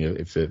this thing.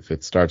 If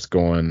it starts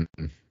going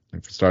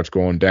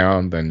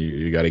down, then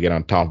you got to get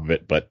on top of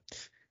it. But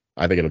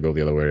I think it'll go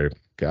the other way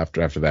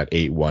after that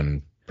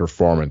 8-1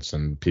 performance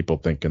and people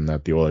thinking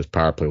that the Oilers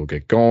power play will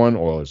get going,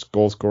 Oilers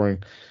goal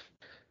scoring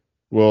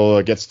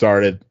will get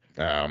started.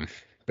 But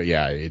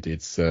yeah,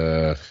 it's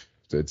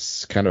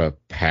kind of a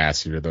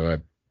pass here though.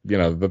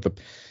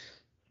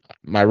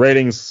 My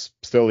ratings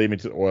still lead me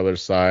to the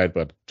Oilers side,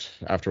 but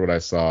after what I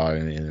saw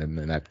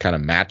in that kind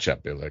of matchup,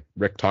 it was like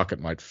Rick Tocchet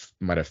might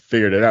have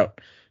figured it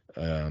out.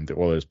 The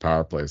Oilers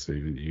power play, so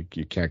you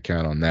can't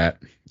count on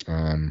that.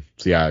 So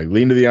yeah,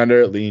 lean to the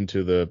under, lean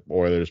to the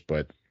Oilers,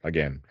 but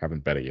again,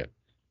 haven't bet it yet.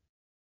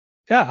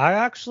 Yeah, I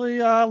actually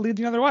lead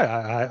the other way.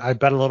 I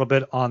bet a little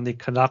bit on the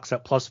Canucks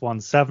at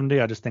 +170.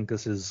 I just think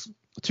this is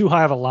too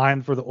high of a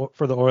line for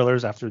the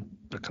Oilers after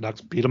the Canucks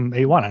beat them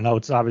 8-1. I know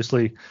it's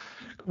obviously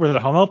we're the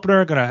home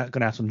opener, gonna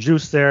have some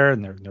juice there,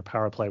 and their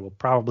power play will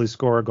probably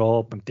score a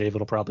goal. McDavid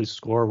will probably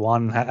score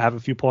one, have a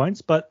few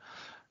points, but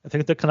I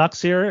think the Canucks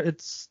here,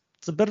 it's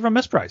a bit of a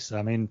misprice.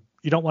 I mean,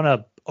 you don't want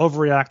to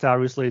overreact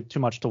obviously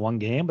too much to one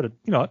game, but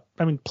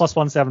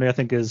 +170 I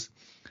think is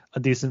a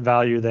decent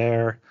value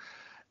there.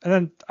 And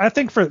then I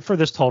think for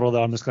this total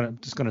though, I'm just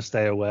gonna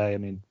stay away. I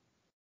mean,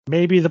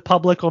 maybe the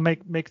public will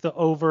make the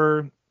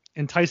over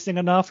enticing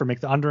enough or make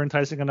the under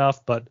enticing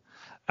enough, but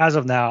as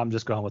of now, I'm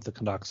just going with the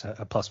Canucks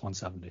at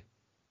 +170.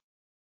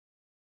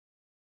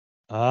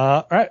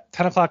 All right,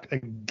 10 o'clock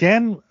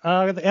again.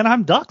 The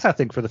Anaheim Ducks, I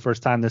think, for the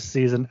first time this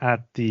season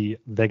at the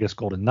Vegas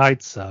Golden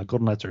Knights.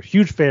 Golden Knights are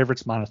huge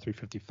favorites,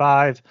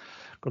 -355.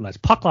 Golden Knights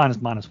puck line is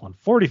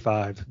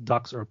 -145.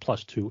 Ducks are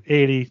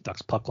 +280.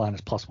 Ducks puck line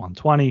is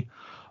 +120.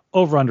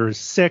 Over under is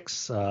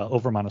 6.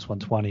 Over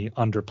 -120.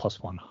 Under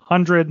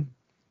 +100.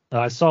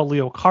 I saw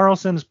Leo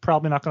Carlsson is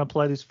probably not going to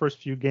play these first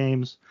few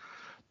games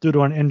due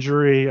to an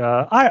injury.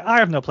 I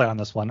have no play on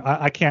this one.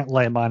 I can't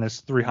lay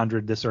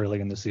 -300 this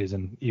early in the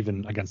season,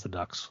 even against the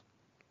Ducks.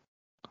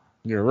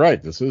 You're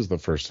right. This is the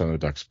first time the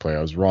Ducks play.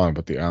 I was wrong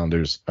about the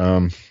Islanders.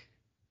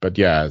 But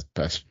yeah,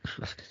 this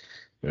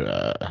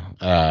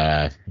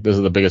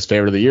is the biggest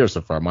favorite of the year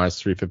so far.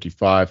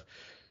 -355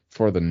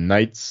 for the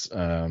Knights,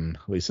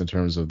 at least in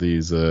terms of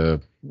these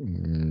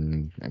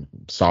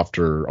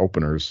softer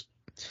openers.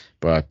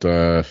 But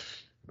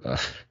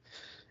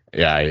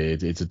yeah,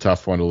 it's a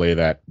tough one to lay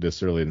that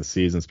this early in the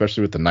season,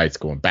 especially with the Knights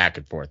going back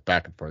and forth.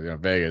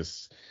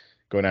 Vegas,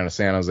 going down to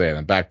San Jose, and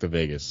then back to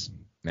Vegas.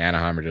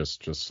 Anaheim are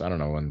just I don't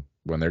know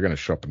when they're going to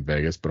show up in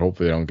Vegas, but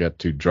hopefully they don't get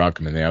too drunk.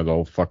 I mean, they have the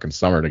whole fucking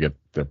summer to get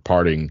their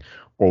partying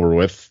over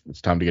with.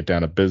 It's time to get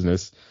down to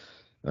business.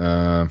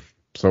 So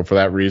for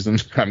that reason,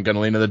 I'm going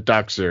to lean to the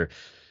Ducks here.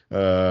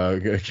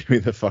 Give me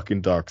the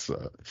fucking Ducks.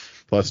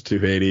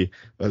 +280.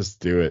 Let's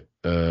do it.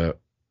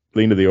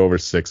 Lean to the over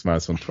 6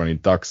 -120.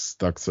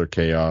 Ducks are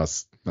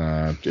chaos.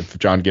 If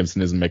John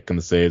Gibson isn't making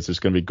the saves, there's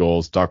going to be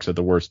goals. Ducks had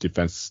the worst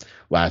defense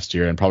last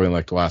year and probably in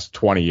like the last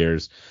 20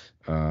 years.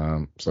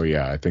 So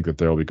yeah, I think that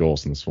there will be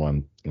goals in this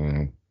one.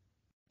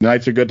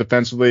 Knights are good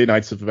defensively.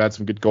 Knights have had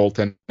some good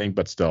goaltending,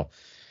 but still,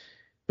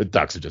 the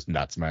Ducks are just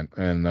nuts, man.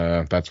 And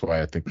that's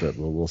why I think that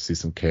we'll see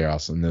some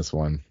chaos in this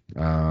one.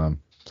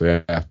 So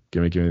yeah,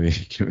 give me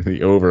the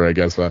over, I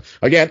guess.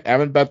 Again,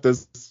 haven't bet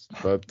this,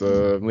 but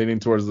I'm leaning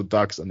towards the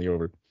Ducks and the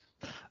over.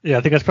 Yeah,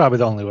 I think that's probably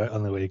the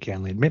only way you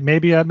can lead.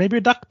 Maybe a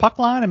duck puck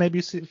line, and maybe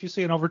if you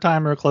see an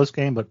overtime or a close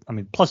game. But I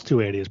mean, plus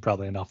 280 is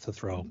probably enough to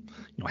throw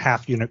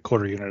half unit,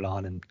 quarter unit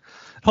on and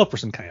hope for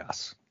some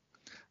chaos.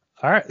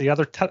 All right, the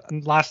other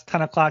last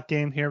 10 o'clock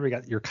game here, we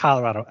got your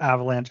Colorado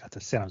Avalanche at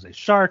the San Jose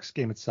Sharks.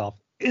 Game itself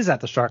is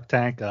at the Shark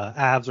Tank.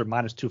 Avs are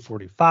minus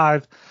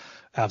 245.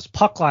 Avs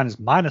puck line is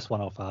minus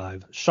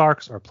 105.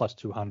 Sharks are plus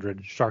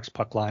 200. Sharks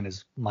puck line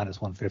is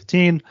minus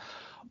 115.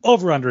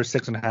 Over under is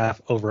 6.5.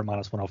 Over at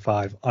minus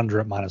 105. Under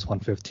at minus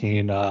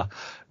 115. What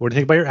do you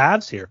think about your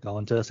Avs here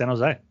going to San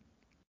Jose?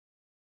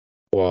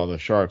 Well, the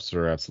Sharks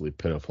are absolutely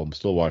pitiful. I'm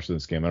still watching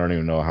this game. I don't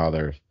even know how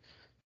they're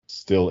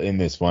still in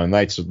this one.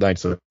 Knights look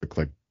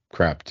like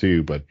crap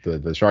too, but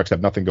the Sharks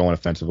have nothing going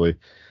offensively,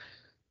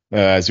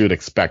 as you would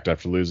expect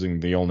after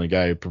losing the only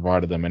guy who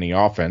provided them any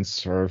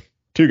offense, or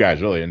two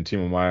guys really, and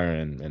Timo Meier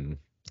and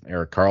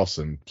Erik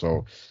Karlsson.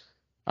 So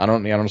I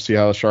don't see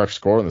how the Sharks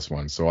score in this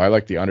one. So I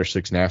like the under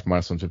 6.5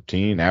 minus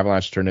 115.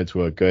 Avalanche turned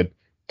into a good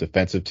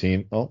defensive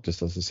team. Oh,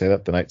 just let's say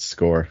that the Knights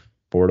score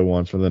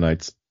 4-1 for the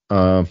Knights.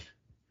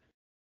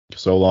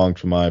 So long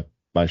for my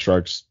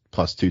Sharks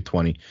plus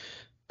 220.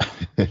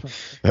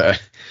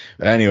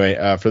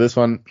 Anyway, for this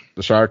one,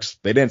 the Sharks,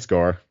 they didn't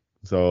score.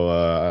 So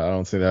I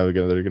don't see that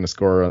they're going to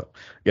score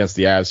against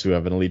the Avs, who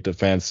have an elite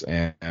defense.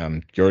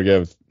 And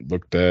Georgiev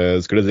looked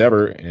as good as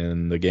ever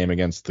in the game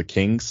against the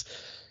Kings.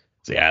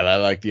 So yeah, I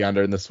like the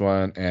under in this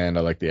one, and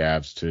I like the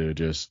Avs to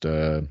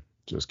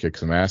just kick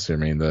some ass here. I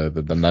mean,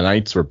 the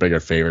Knights were bigger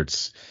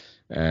favorites,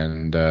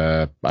 and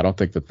I don't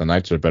think that the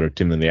Knights are a better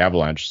team than the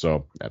Avalanche.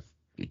 So if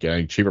you get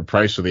a cheaper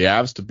price for the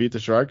Avs to beat the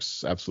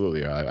Sharks,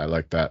 absolutely, I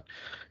like that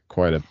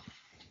quite a.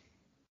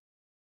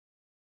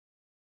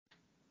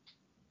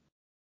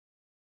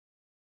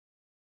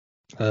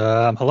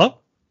 Hello?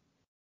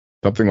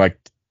 Something like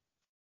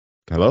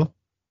hello?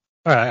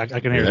 All right, I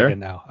can hear you again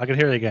now. I can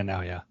hear you again now,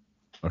 yeah.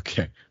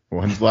 Okay.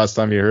 When's the last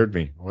time you heard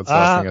me? What's the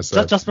last thing I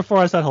said? Just before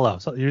I said hello.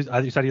 So you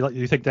said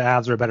you think the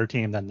Avs are a better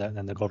team than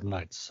the Golden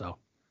Knights. So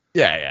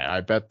yeah,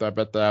 I bet the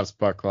Avs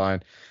puck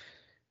line.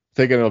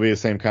 Thinking it'll be the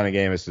same kind of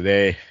game as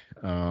today.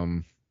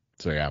 So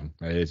yeah,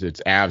 it's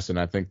Avs, and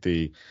I think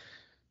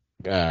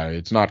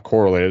it's not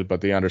correlated,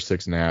 but the under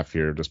 6.5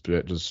 here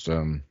just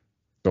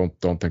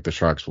don't think the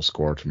Sharks will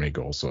score too many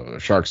goals. So the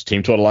Sharks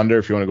team total under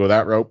if you want to go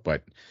that route,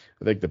 but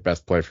I think the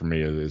best play for me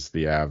is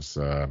the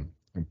Avs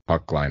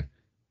puck line.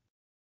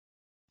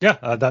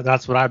 Yeah,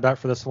 that's what I bet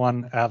for this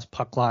one. Avs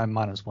puck line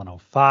minus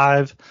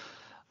 105.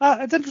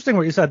 It's interesting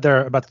what you said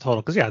there about the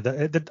total, because yeah,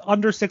 the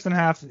under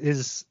 6.5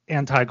 is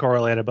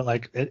anti-correlated, but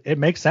like it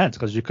makes sense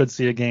because you could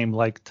see a game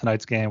like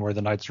tonight's game where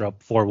the Knights are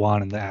up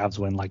 4-1 and the Avs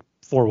win like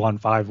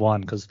 4-1, 5-1,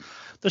 because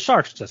the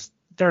Sharks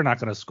they're not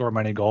going to score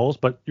many goals,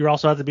 but you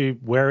also have to be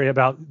wary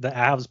about the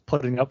Avs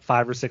putting up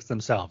 5 or 6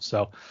 themselves.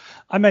 So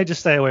I may just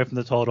stay away from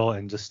the total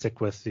and just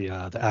stick with the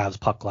Avs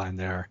puck line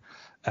there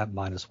at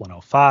minus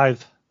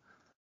 105.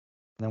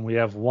 Then we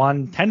have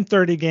one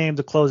 10:30 game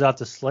to close out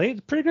the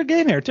slate. Pretty good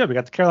game here, too. We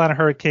got the Carolina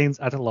Hurricanes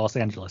at the Los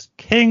Angeles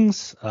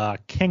Kings.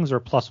 Kings are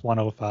plus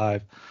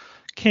 105.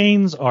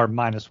 Canes are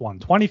minus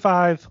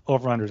 125.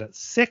 Over-unders at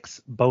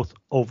 6. Both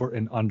over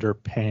and under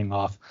paying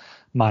off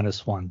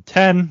minus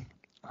 110.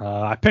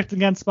 I picked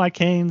against my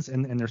Canes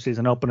in their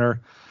season opener.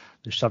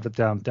 Just shoved it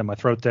down my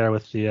throat there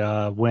with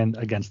the win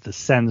against the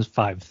Sens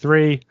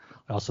 5-3.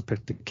 I also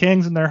picked the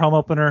Kings in their home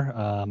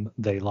opener.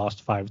 They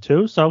lost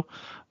 5-2. So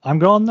I'm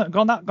going with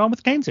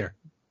the Canes here.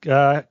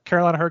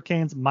 Carolina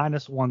Hurricanes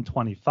minus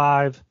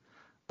 125.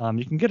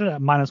 You can get it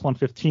at minus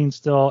 115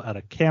 still at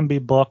a Canby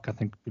book. I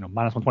think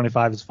minus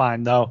 125 is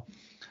fine though.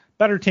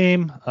 Better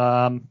team.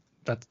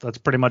 That's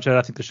pretty much it.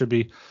 I think there should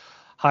be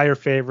higher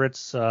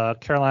favorites.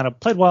 Carolina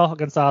played well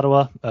against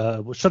Ottawa.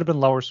 Should have been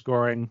lower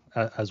scoring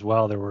as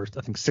well. There were,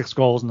 I think, 6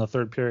 goals in the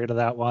third period of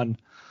that one.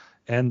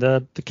 And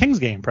the Kings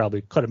game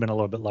probably could have been a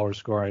little bit lower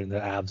scoring. The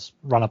Avs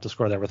run up the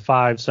score there with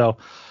 5. So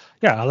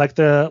yeah, I like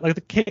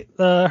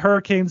the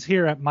Hurricanes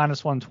here at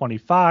minus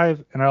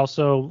 125, and I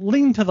also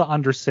lean to the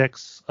under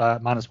 6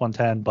 minus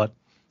 110. But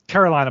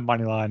Carolina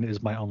money line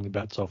is my only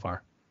bet so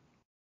far.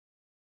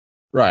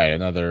 Right.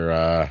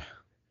 Another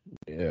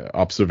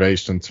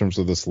observation in terms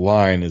of this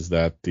line is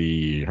that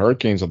the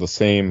Hurricanes are the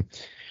same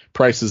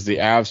price as the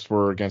Avs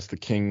were against the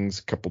Kings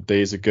a couple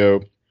days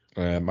ago,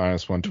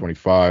 minus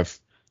 125.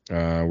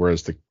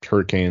 Whereas the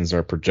Hurricanes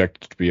are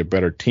projected to be a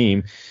better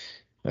team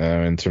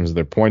in terms of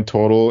their point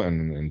total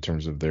and in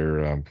terms of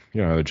their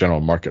the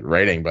general market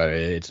rating, but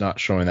it's not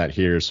showing that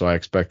here. So I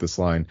expect this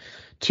line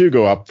to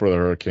go up for the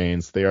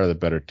Hurricanes. They are the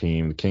better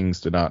team. The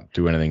Kings did not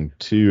do anything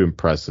too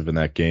impressive in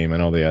that game. I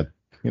know they had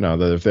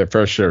their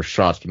fair share of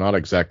shots, but not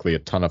exactly a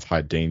ton of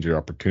high danger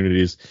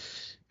opportunities.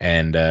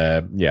 And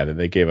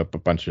they gave up a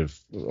bunch of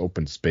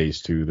open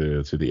space to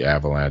the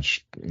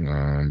Avalanche,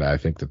 and I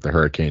think that the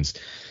Hurricanes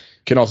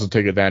can also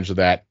take advantage of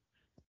that.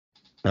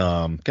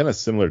 Kind of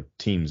similar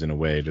teams in a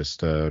way, just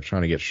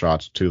trying to get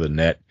shots to the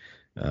net.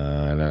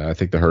 And I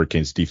think the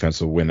Hurricanes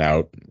defense will win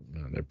out.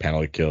 Their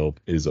penalty kill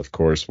is, of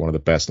course, one of the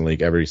best in the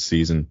league every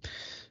season.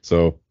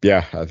 So,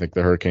 yeah, I think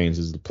the Hurricanes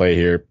is the play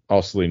here.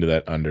 Also lean to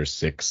that under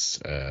 6.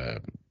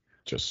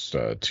 Just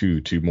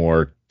two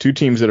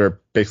teams that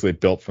are basically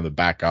built from the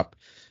back up.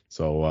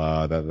 So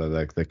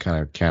that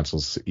kind of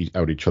cancels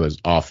out each other's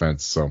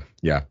offense. So,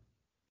 yeah,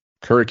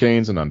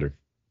 Hurricanes and under.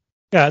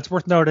 Yeah, it's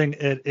worth noting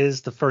it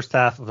is the first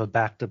half of a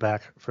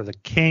back-to-back for the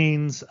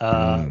Canes.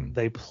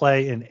 They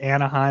play in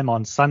Anaheim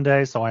on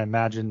Sunday, so I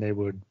imagine they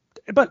would.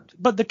 But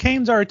the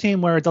Canes are a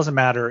team where it doesn't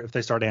matter if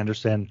they start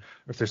Anderson,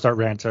 or if they start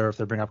Ranter, or if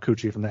they bring up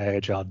Cucci from the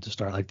AHL to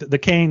start. Like the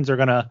Canes are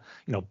gonna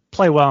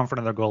play well in front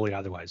of their goalie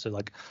either way. So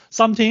like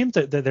some teams,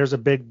 there's a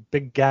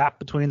big gap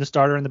between the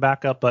starter and the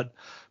backup, but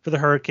for the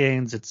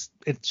Hurricanes, it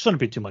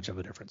shouldn't be too much of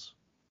a difference.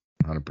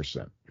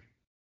 100%.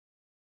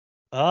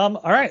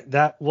 All right,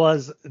 that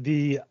was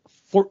the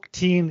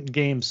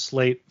 14-game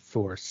slate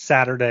for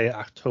Saturday,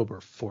 October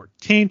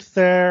 14th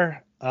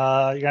there. You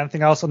got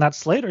anything else on that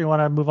slate, or you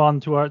want to move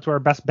on to our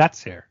best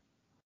bets here?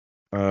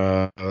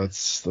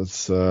 Let's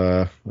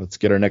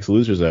get our next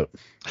losers out.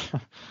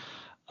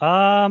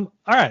 All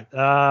right.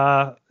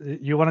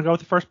 You want to go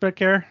with the first pick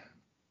here?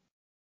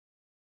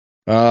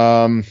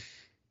 I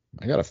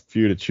got a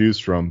few to choose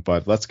from,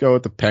 but let's go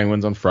with the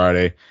Penguins on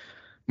Friday.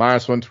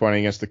 -120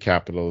 against the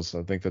Capitals.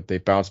 I think that they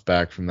bounced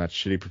back from that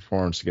shitty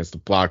performance against the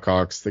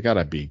Blackhawks. They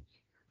gotta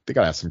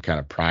have some kind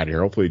of pride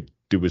here. Hopefully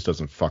Dubas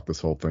doesn't fuck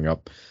this whole thing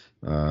up.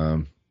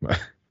 And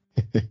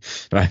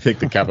I think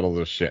the Capitals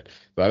are shit.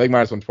 So I think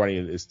 -120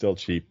 is still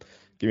cheap.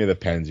 Give me the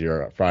Pens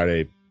here.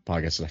 Friday,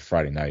 I guess it's a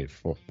Friday night,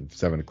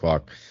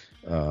 7:00.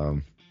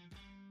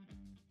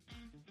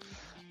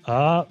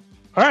 All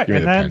right, give me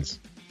the Pens.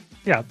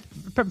 Yeah,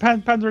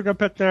 Pens are a good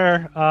pick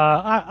there.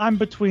 I'm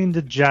between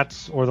the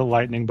Jets or the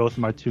Lightning, both of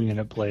my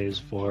 2-unit plays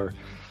for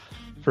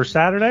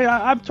Saturday.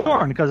 I'm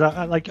torn because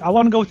I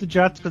want to go with the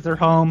Jets because they're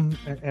home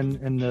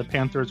and the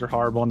Panthers are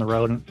horrible on the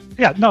road. And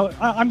yeah, no,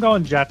 I'm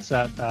going Jets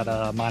at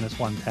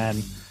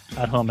 -110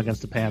 at home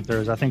against the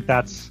Panthers. I think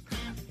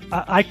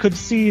I could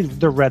see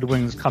the Red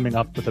Wings coming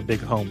up with a big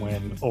home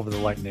win over the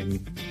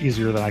Lightning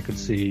easier than I could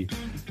see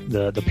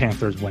the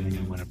Panthers winning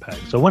in Winnipeg.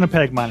 So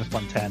Winnipeg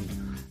 -110.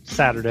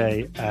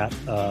 Saturday at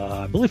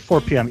I believe 4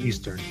 p.m.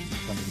 Eastern.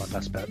 That's my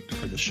best bet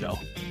for this show.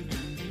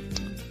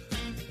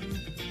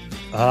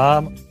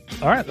 All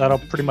right, that'll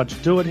pretty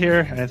much do it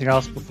here. Anything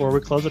else before we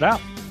close it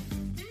out?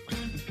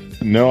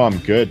 No, I'm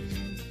good.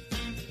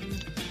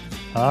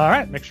 All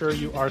right, make sure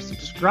you are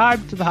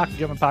subscribed to the Hockey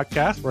Gentleman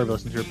Podcast wherever you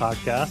listen to your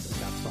podcast. If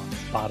that's on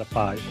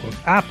Spotify or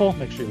Apple,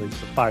 make sure you leave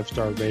us a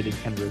 5-star rating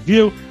and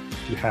review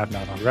if you have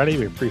not already.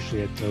 We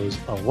appreciate those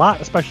a lot,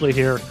 especially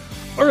here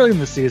early in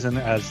the season,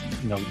 as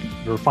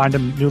we're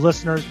finding new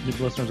listeners. New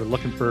listeners are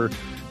looking for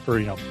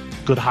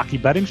good hockey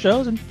betting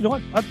shows, and you know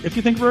what? If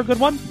you think we're a good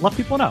one, let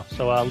people know.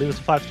 So leave us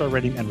a 5-star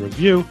rating and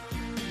review.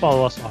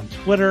 Follow us on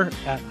Twitter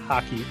at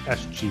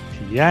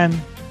HockeySGPN,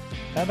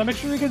 and make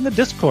sure you get in the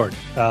Discord.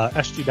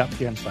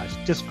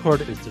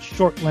 sg.pn/Discord is the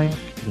short link.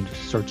 You can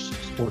just search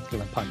Sports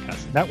Gambling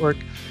Podcast Network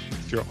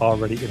if you're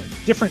already in a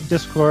different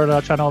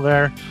Discord channel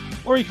there.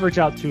 Or you can reach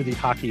out to the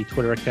Hockey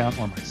Twitter account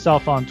or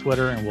myself on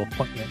Twitter, and we'll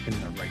point you in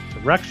the right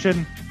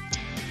direction.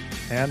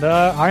 And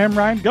I am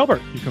Ryan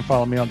Gilbert. You can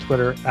follow me on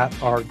Twitter at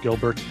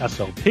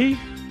rgilbertsop.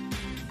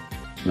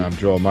 I'm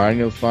Joel Martin.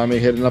 You'll find me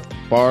hitting up the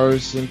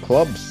bars and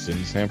clubs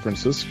in San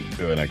Francisco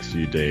the next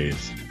few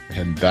days.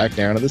 Heading back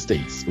down to the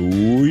States.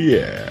 Ooh,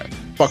 yeah.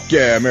 Fuck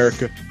yeah,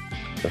 America.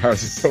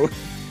 How's it going?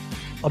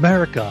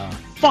 America.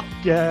 Fuck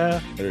yeah.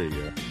 There you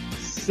go.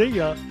 See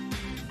ya.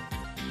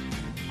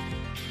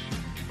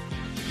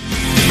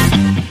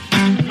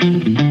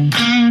 Thank you.